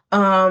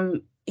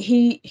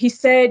 He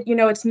said,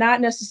 it's not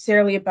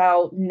necessarily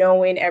about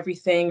knowing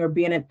everything or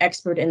being an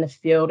expert in the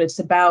field. It's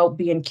about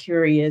being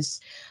curious,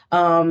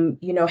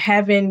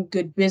 having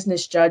good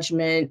business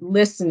judgment,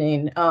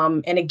 listening.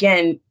 And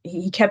again,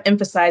 he kept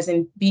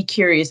emphasizing, be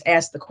curious,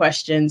 ask the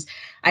questions.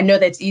 I know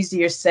that's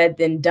easier said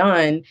than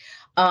done.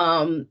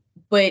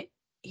 But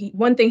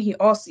one thing he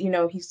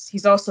also,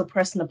 he's also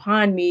pressing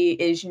upon me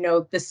is,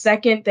 the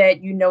second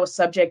that you know a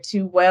subject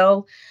too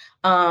well,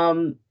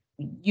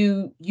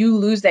 you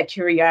lose that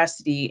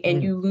curiosity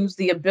and you lose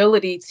the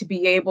ability to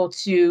be able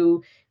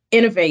to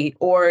innovate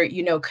or,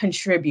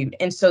 contribute.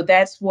 And so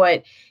that's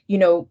what,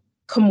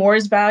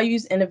 Chemours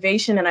values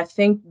innovation. And I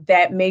think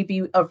that may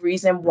be a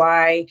reason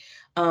why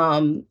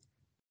the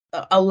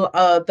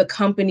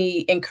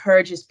company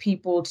encourages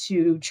people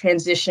to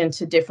transition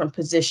to different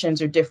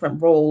positions or different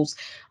roles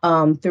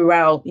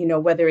throughout,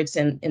 whether it's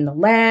in the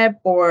lab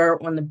or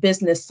on the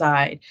business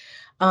side.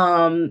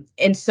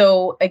 And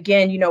so,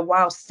 again,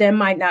 while STEM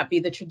might not be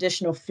the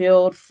traditional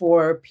field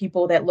for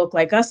people that look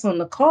like us on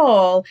the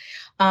call,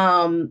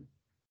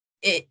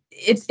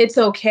 it's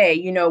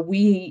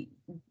okay.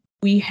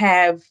 We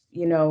have,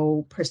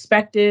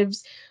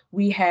 perspectives,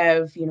 we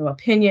have,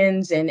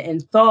 opinions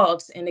and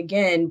thoughts. And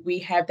again, we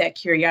have that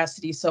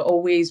curiosity. So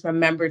always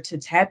remember to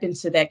tap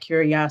into that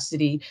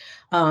curiosity,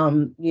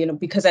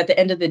 because at the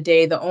end of the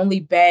day, the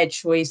only bad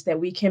choice that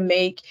we can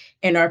make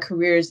in our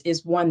careers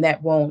is one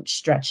that won't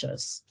stretch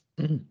us.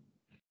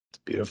 It's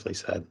beautifully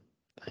said.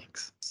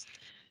 Thanks.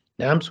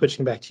 Now I'm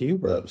switching back to you,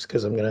 Rose,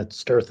 because I'm going to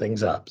stir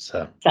things up.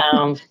 So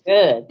sounds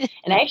good.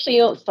 And actually,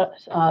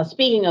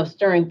 speaking of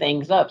stirring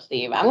things up,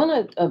 Steve, I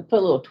want to put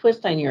a little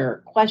twist on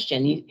your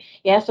question. You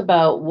asked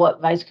about what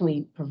advice can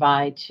we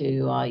provide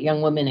to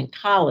young women in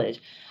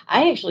college.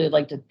 I actually would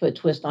like to put a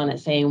twist on it,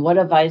 saying what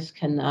advice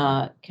can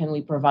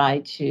we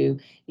provide to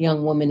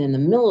young women in the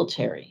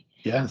military?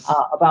 Yes.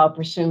 About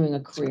pursuing a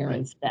career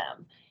in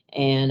STEM.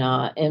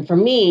 And for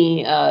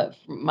me,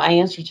 my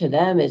answer to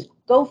them is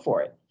go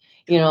for it.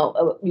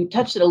 You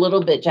touched it a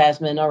little bit,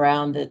 Jasmine,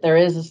 around that there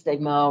is a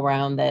stigma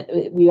around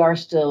that we are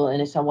still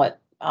in a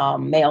somewhat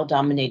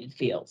male-dominated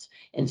fields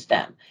in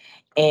STEM.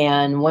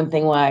 And one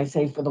thing why I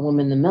say for the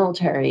women in the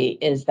military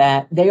is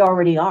that they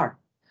already are.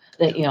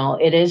 That,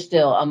 it is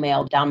still a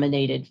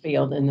male-dominated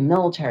field in the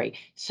military.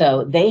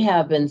 So they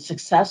have been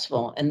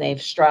successful and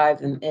they've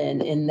strived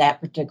in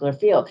that particular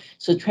field.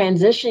 So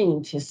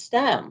transitioning to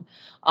STEM,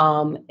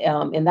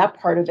 in that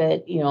part of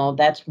it,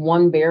 that's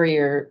one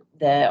barrier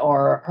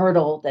or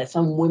hurdle that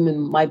some women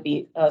might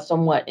be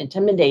somewhat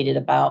intimidated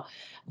about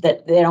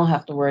that they don't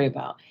have to worry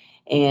about.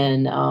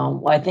 And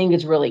what I think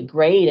is really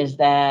great is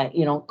that,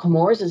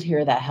 Chemours is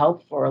here that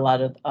help for a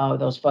lot of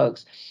those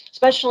folks,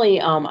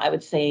 especially, I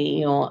would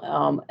say,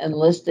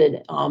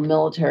 enlisted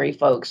military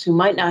folks who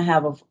might not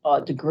have a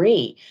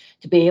degree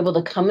to be able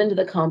to come into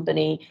the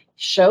company,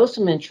 show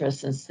some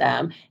interest in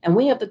STEM. And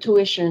we have the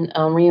tuition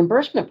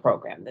reimbursement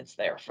program that's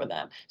there for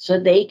them. So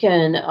they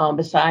can,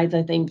 besides,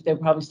 I think they'll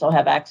probably still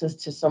have access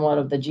to somewhat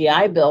of the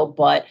GI Bill,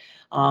 but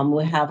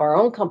we have our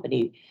own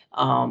company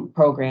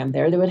program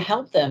there that would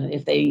help them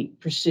if they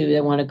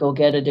want to go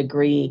get a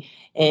degree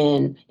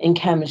in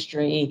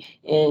chemistry,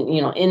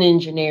 in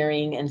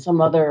engineering and some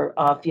other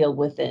field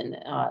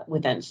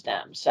within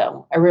STEM.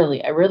 So I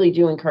really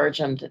do encourage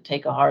them to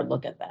take a hard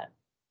look at that.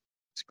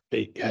 It's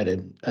great. Yeah,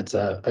 that's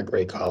a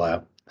great call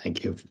out.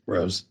 Thank you,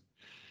 Rose.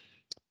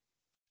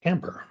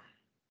 Amber.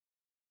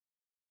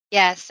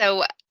 Yeah,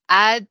 so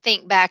I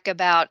think back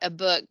about a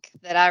book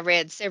that I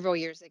read several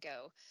years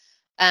ago.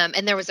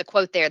 And there was a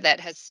quote there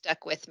that has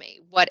stuck with me.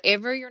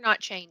 Whatever you're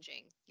not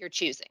changing, you're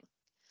choosing.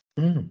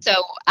 So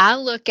I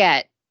look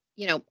at,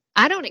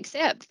 I don't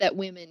accept that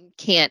women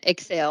can't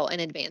excel and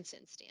advance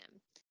in STEM.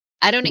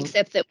 I don't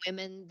accept that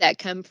women that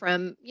come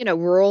from,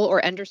 rural or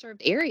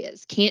underserved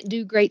areas can't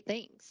do great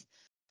things.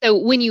 So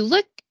when you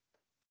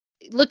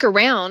look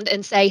around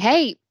and say,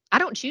 hey, I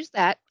don't choose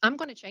that, I'm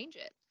going to change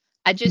it.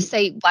 I just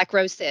say, like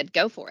Rose said,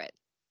 go for it.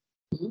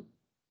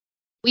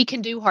 We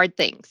can do hard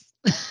things.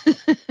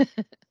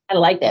 I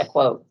like that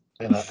quote.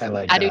 I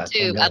like that. I do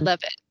too. I love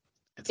it.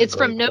 It's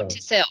from Note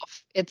to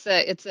Self. It's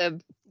a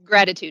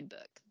gratitude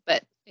book,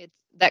 but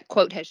that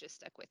quote has just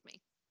stuck with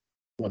me.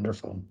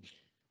 Wonderful.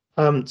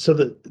 So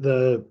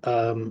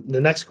the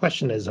next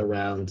question is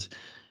around,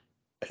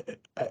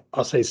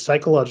 I'll say,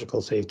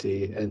 psychological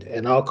safety,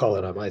 and I'll call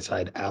it on my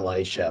side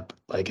allyship.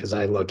 Like, as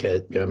I look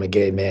at, I'm a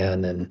gay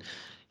man, and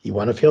you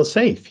want to feel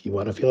safe, you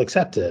want to feel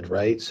accepted,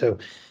 right? So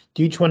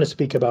do you each want to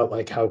speak about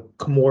like how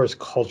Chemours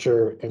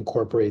culture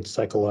incorporates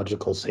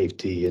psychological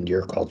safety into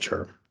your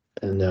culture?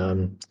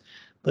 And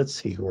let's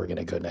see who we're going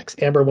to go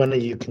next. Amber, why don't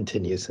you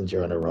continue since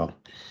you're on a roll?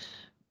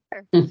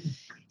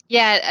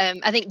 Yeah,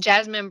 I think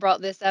Jasmine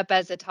brought this up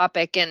as a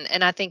topic,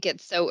 and I think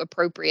it's so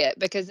appropriate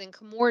because in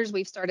Chemours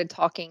we've started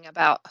talking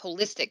about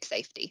holistic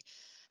safety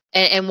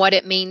and what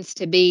it means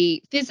to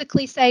be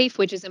physically safe,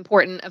 which is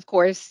important. Of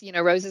course,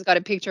 Rose has got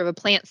a picture of a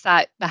plant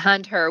site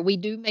behind her. We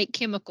do make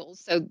chemicals,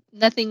 so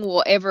nothing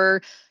will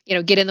ever,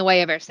 get in the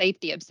way of our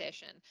safety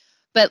obsession.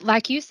 But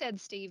like you said,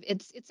 Steve,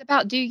 it's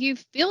about, do you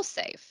feel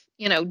safe?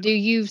 Do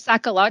you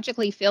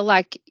psychologically feel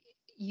like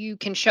you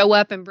can show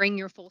up and bring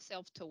your full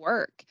self to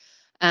work?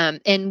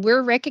 And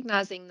we're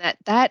recognizing that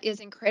that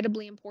is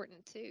incredibly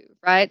important too,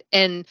 right?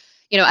 And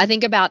I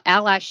think about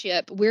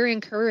allyship. We're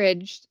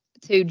encouraged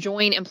to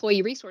join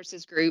employee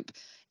resources group,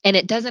 and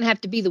it doesn't have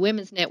to be the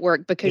women's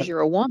network because Yep. you're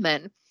a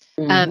woman.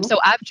 Mhm. So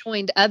I've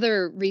joined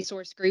other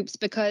resource groups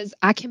because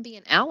I can be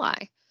an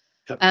ally.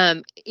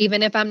 Yep.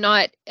 Even if I'm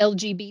not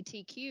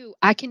LGBTQ,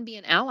 I can be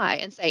an ally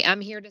and say, I'm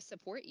here to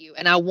support you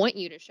and I want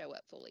you to show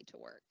up fully to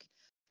work.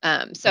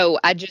 So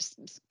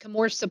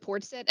Chemours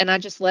supports it. And I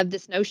just love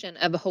this notion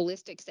of a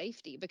holistic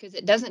safety because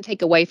it doesn't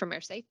take away from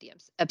our safety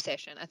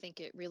obsession. I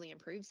think it really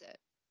improves it.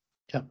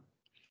 Yep.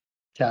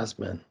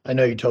 Jasmine, I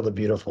know you told a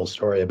beautiful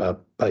story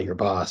about your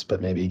boss, but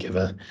maybe give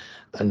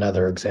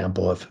another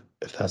example if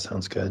that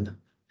sounds good.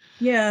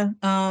 Yeah.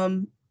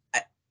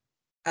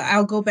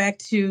 I'll go back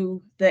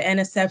to the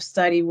NSF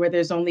study where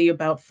there's only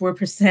about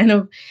 4%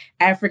 of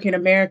African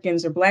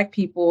Americans or Black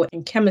people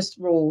in chemist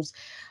roles.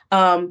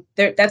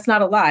 That's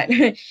not a lot.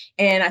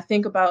 And I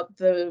think about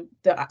the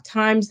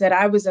times that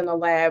I was in the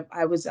lab,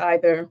 I was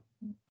either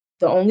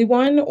the only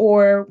one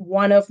or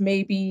one of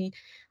maybe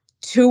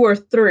two or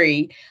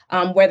three,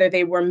 whether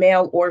they were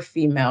male or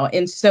female.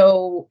 And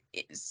so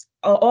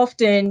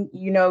often,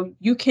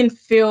 you can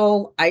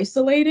feel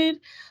isolated,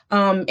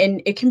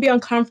 and it can be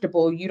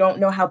uncomfortable. You don't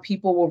know how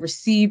people will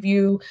receive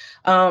you.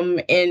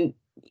 And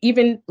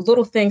even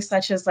little things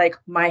such as like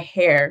my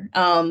hair.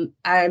 I'm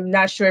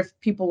not sure if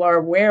people are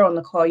aware on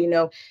the call,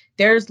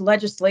 there's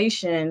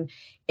legislation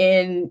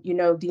in,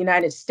 the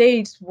United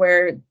States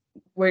where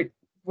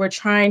we're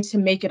trying to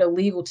make it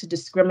illegal to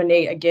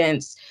discriminate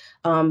against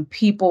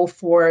people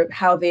for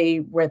how they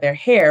wear their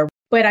hair.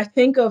 But I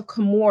think of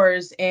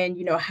Chemours and,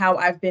 how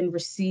I've been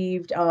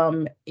received,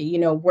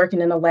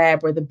 working in the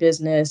lab or the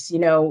business.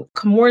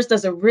 Chemours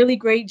does a really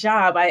great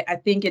job. I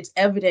think it's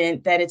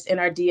evident that it's in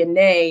our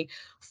DNA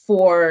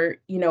for,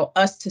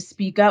 us to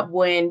speak up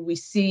when we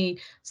see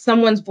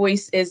someone's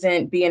voice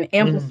isn't being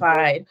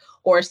amplified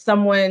or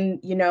someone,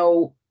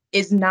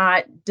 does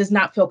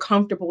not feel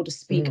comfortable to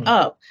speak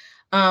up.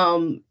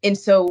 And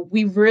so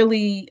we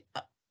really,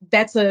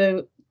 that's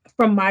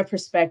from my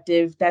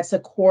perspective, that's a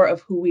core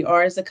of who we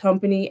are as a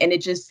company. And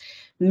it just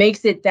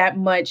makes it that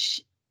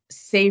much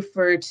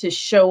safer to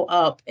show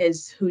up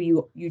as who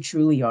you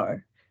truly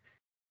are.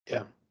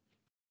 Yeah.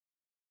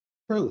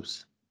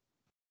 Rose.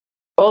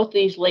 Both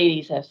these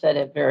ladies have said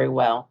it very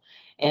well.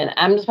 And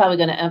I'm just probably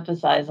going to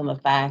emphasize on the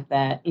fact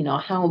that,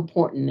 how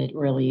important it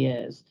really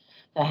is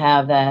to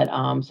have that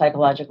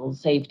psychological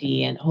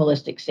safety and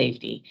holistic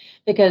safety.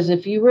 Because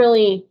if you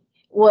really,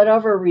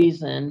 whatever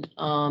reason,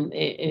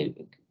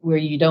 where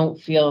you don't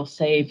feel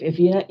safe, if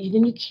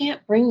then you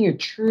can't bring your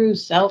true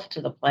self to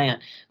the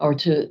plant or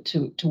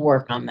to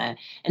work on that.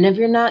 And if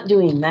you're not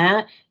doing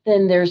that,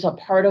 then there's a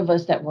part of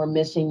us that we're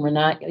missing. We're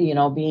not,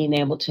 being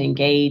able to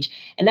engage,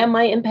 and that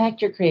might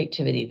impact your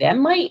creativity. That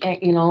might,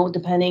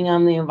 depending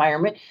on the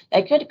environment,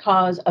 that could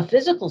cause a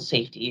physical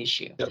safety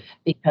issue. Yep.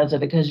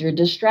 because you're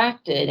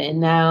distracted, and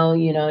now,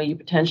 you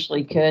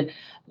potentially could,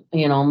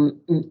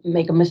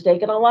 make a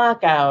mistake in a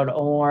lockout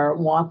or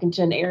walk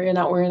into an area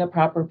not wearing the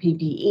proper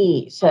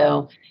PPE.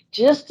 So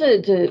just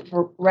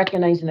for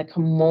recognizing that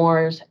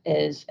Chemours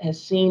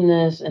has seen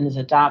this and is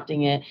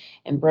adopting it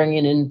and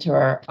bringing it into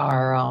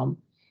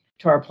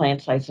our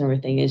plant sites and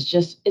everything it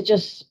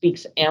just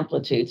speaks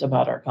amplitudes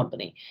about our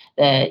company,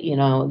 that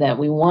that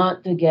we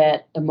want to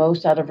get the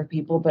most out of our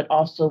people, but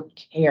also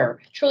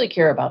truly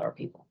care about our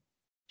people.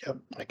 Yep,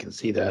 I can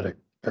see that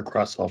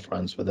across all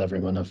fronts with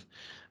everyone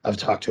I've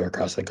talked to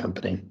across the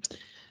company.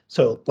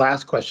 So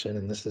last question,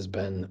 and this has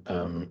been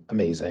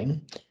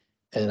amazing,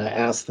 and I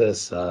asked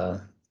this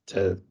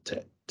to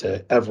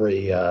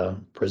every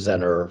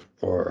presenter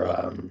or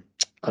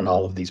on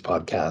all of these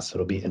podcasts.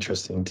 It'll be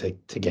interesting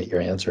to get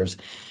your answers.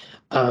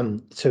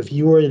 So if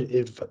you were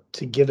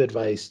to give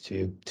advice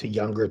to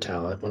younger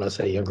talent, when I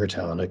say younger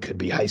talent, it could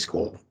be high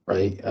school,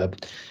 right?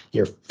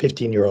 Your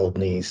 15-year-old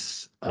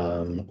niece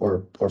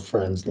or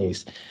friend's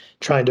niece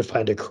trying to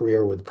find a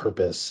career with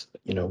purpose,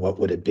 what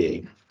would it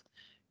be?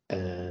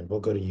 And we'll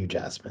go to you,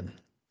 Jasmine,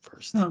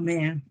 first. Oh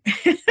man.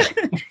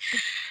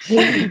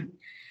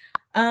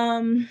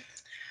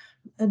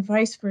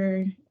 advice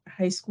for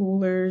high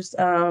schoolers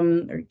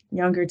or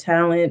younger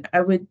talent,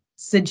 I would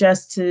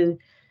suggest to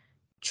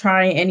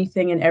try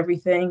anything and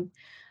everything.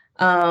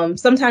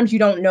 Sometimes you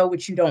don't know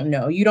what you don't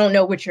know. You don't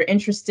know what you're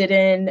interested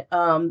in.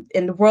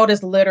 And the world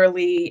is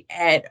literally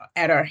at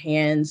our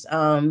hands.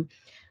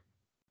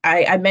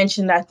 I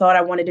mentioned I thought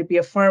I wanted to be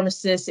a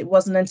pharmacist. It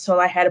wasn't until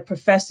I had a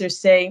professor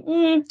say,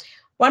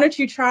 why don't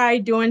you try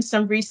doing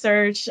some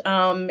research?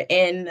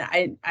 And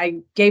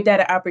I gave that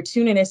an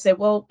opportunity and said,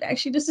 well,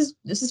 actually, this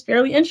is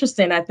fairly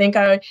interesting. I think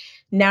I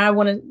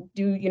want to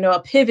do, a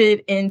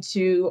pivot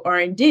into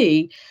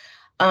R&D.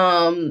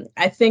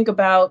 I think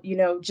about,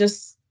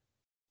 just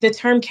the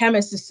term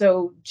chemist is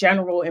so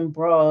general and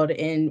broad,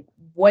 and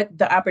what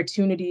the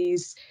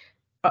opportunities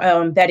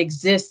that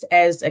exist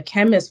as a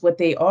chemist, what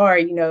they are,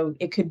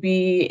 it could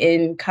be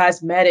in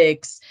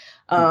cosmetics,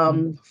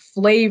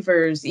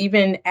 flavors,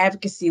 even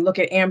advocacy. Look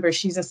at Amber,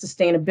 she's in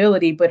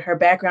sustainability, but her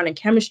background in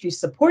chemistry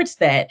supports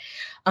that.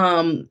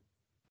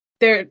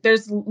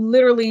 There's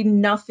literally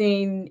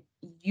nothing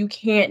you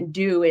can't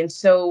do. And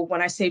so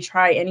when I say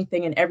try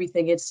anything and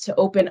everything, it's to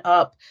open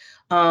up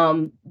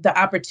the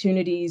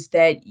opportunities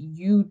that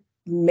you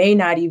may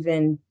not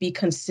even be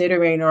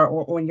considering or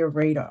on your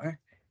radar.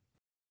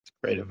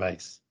 Great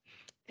advice.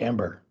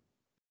 Amber.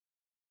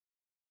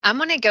 I'm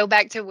going to go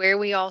back to where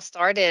we all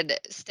started.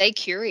 Stay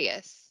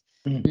curious.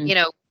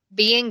 Mhm.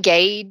 Be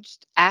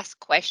engaged, ask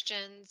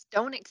questions.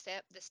 Don't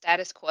accept the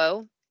status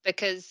quo,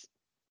 because,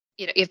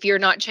 if you're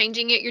not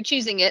changing it, you're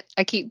choosing it.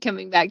 I keep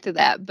coming back to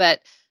that.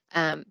 But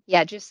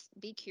just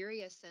be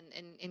curious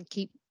and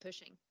keep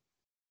pushing.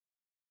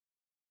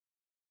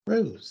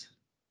 Rose.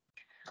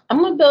 I'm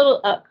going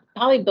to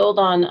probably build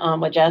on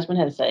what Jasmine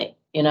had to say,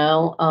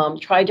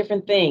 try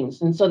different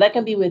things. And so that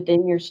can be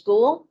within your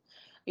school,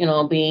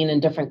 being in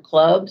different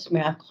clubs,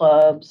 math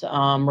clubs,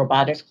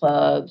 robotics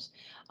clubs,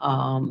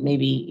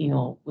 maybe,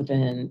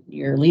 within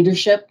your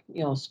leadership,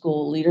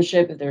 school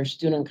leadership, if there's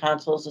student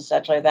councils and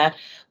such like that.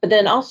 But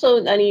then also,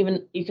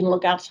 you can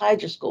look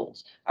outside your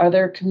schools. Are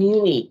there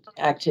community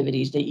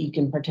activities that you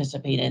can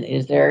participate in?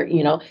 Is there,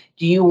 do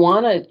you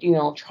want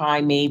to,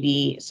 try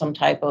maybe some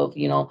type of,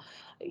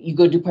 you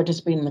go to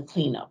participate in the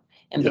cleanup.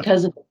 And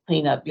because of the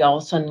cleanup, you all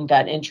of a sudden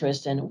got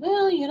interest in,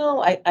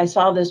 I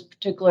saw this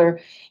particular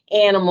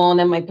animal,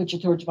 and that might put you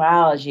towards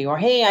biology. Or,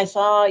 hey, I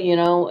saw,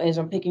 as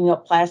I'm picking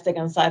up plastic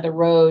on the side of the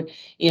road,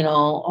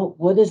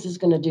 what is this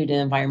going to do to the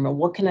environment?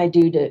 What can I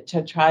do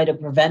to try to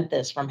prevent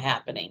this from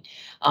happening?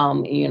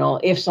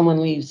 If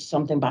someone leaves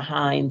something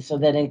behind so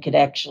that it could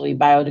actually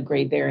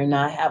biodegrade there and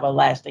not have a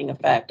lasting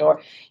effect.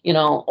 Or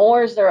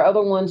is there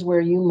other ones where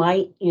you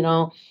might,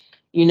 your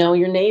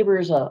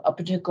neighbor's a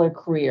particular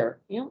career,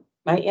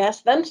 might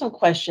ask them some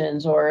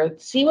questions or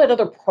see what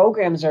other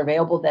programs are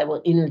available that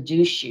will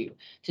introduce you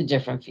to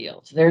different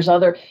fields. There's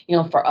other,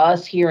 for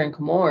us here in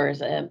Chemours,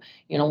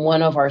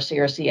 one of our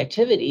CRC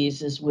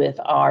activities is with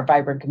our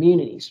vibrant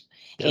communities.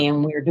 Yep.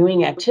 And we're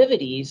doing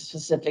activities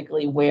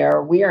specifically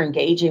where we are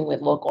engaging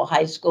with local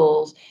high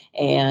schools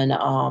and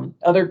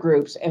other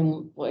groups.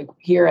 And like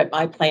here at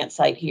my plant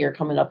site here,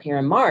 coming up here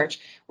in March,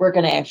 we're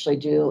going to actually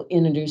do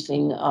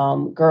introducing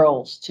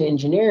girls to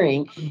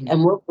engineering. Mm-hmm.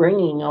 And we're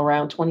bringing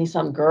around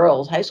 20-some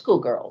girls, high school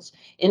girls,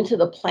 into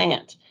the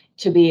plant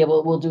to be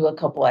able, we'll do a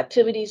couple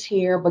activities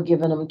here, but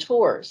giving them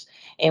tours.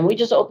 And we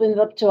just opened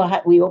up to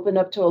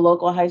a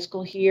local high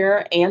school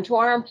here, and to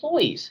our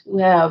employees who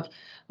have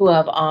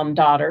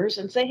daughters,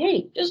 and say,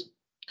 hey, just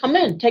come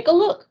in, take a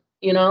look,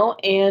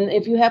 and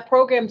if you have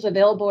programs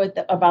available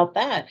about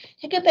that,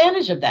 take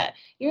advantage of that.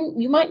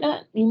 You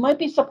might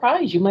be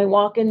surprised. You might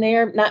walk in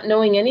there not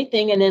knowing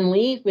anything and then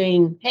leave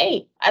being,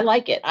 hey, I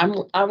like it. I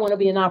want to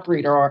be an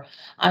operator, or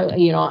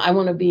I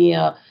want to be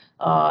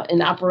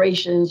in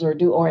operations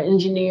or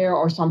engineer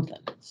or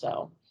something.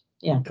 So,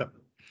 yeah.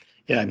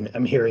 Yeah,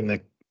 I'm hearing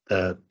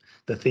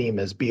the theme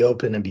is be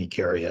open and be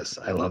curious.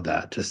 I love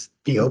that. Just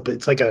be open.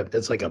 It's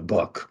like a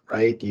book,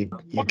 right? You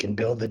can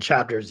build the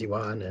chapters you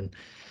want, and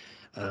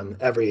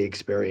every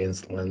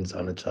experience lends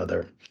on each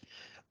other.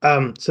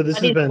 So this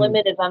has been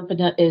limit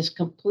is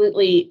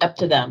completely up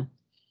to them.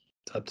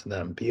 It's up to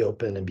them. Be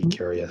open and be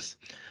curious.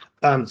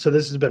 So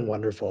this has been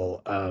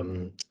wonderful.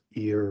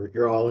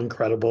 You're all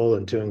incredible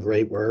and doing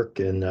great work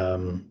and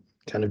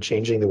kind of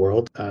changing the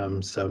world.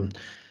 So I'm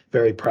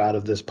very proud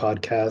of this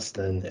podcast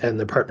and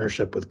the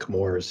partnership with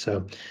Chemours.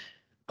 So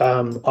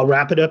I'll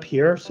wrap it up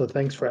here. So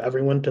thanks for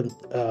everyone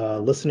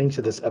listening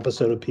to this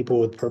episode of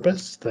People with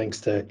Purpose. Thanks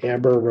to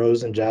Amber,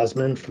 Rose, and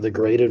Jasmine for the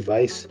great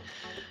advice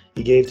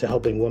you gave to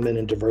helping women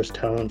and diverse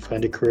talent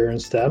find a career in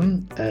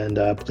STEM. And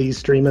please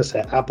stream us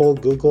at Apple,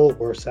 Google,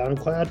 or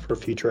SoundCloud for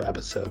future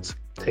episodes.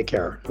 Take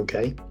care,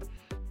 okay?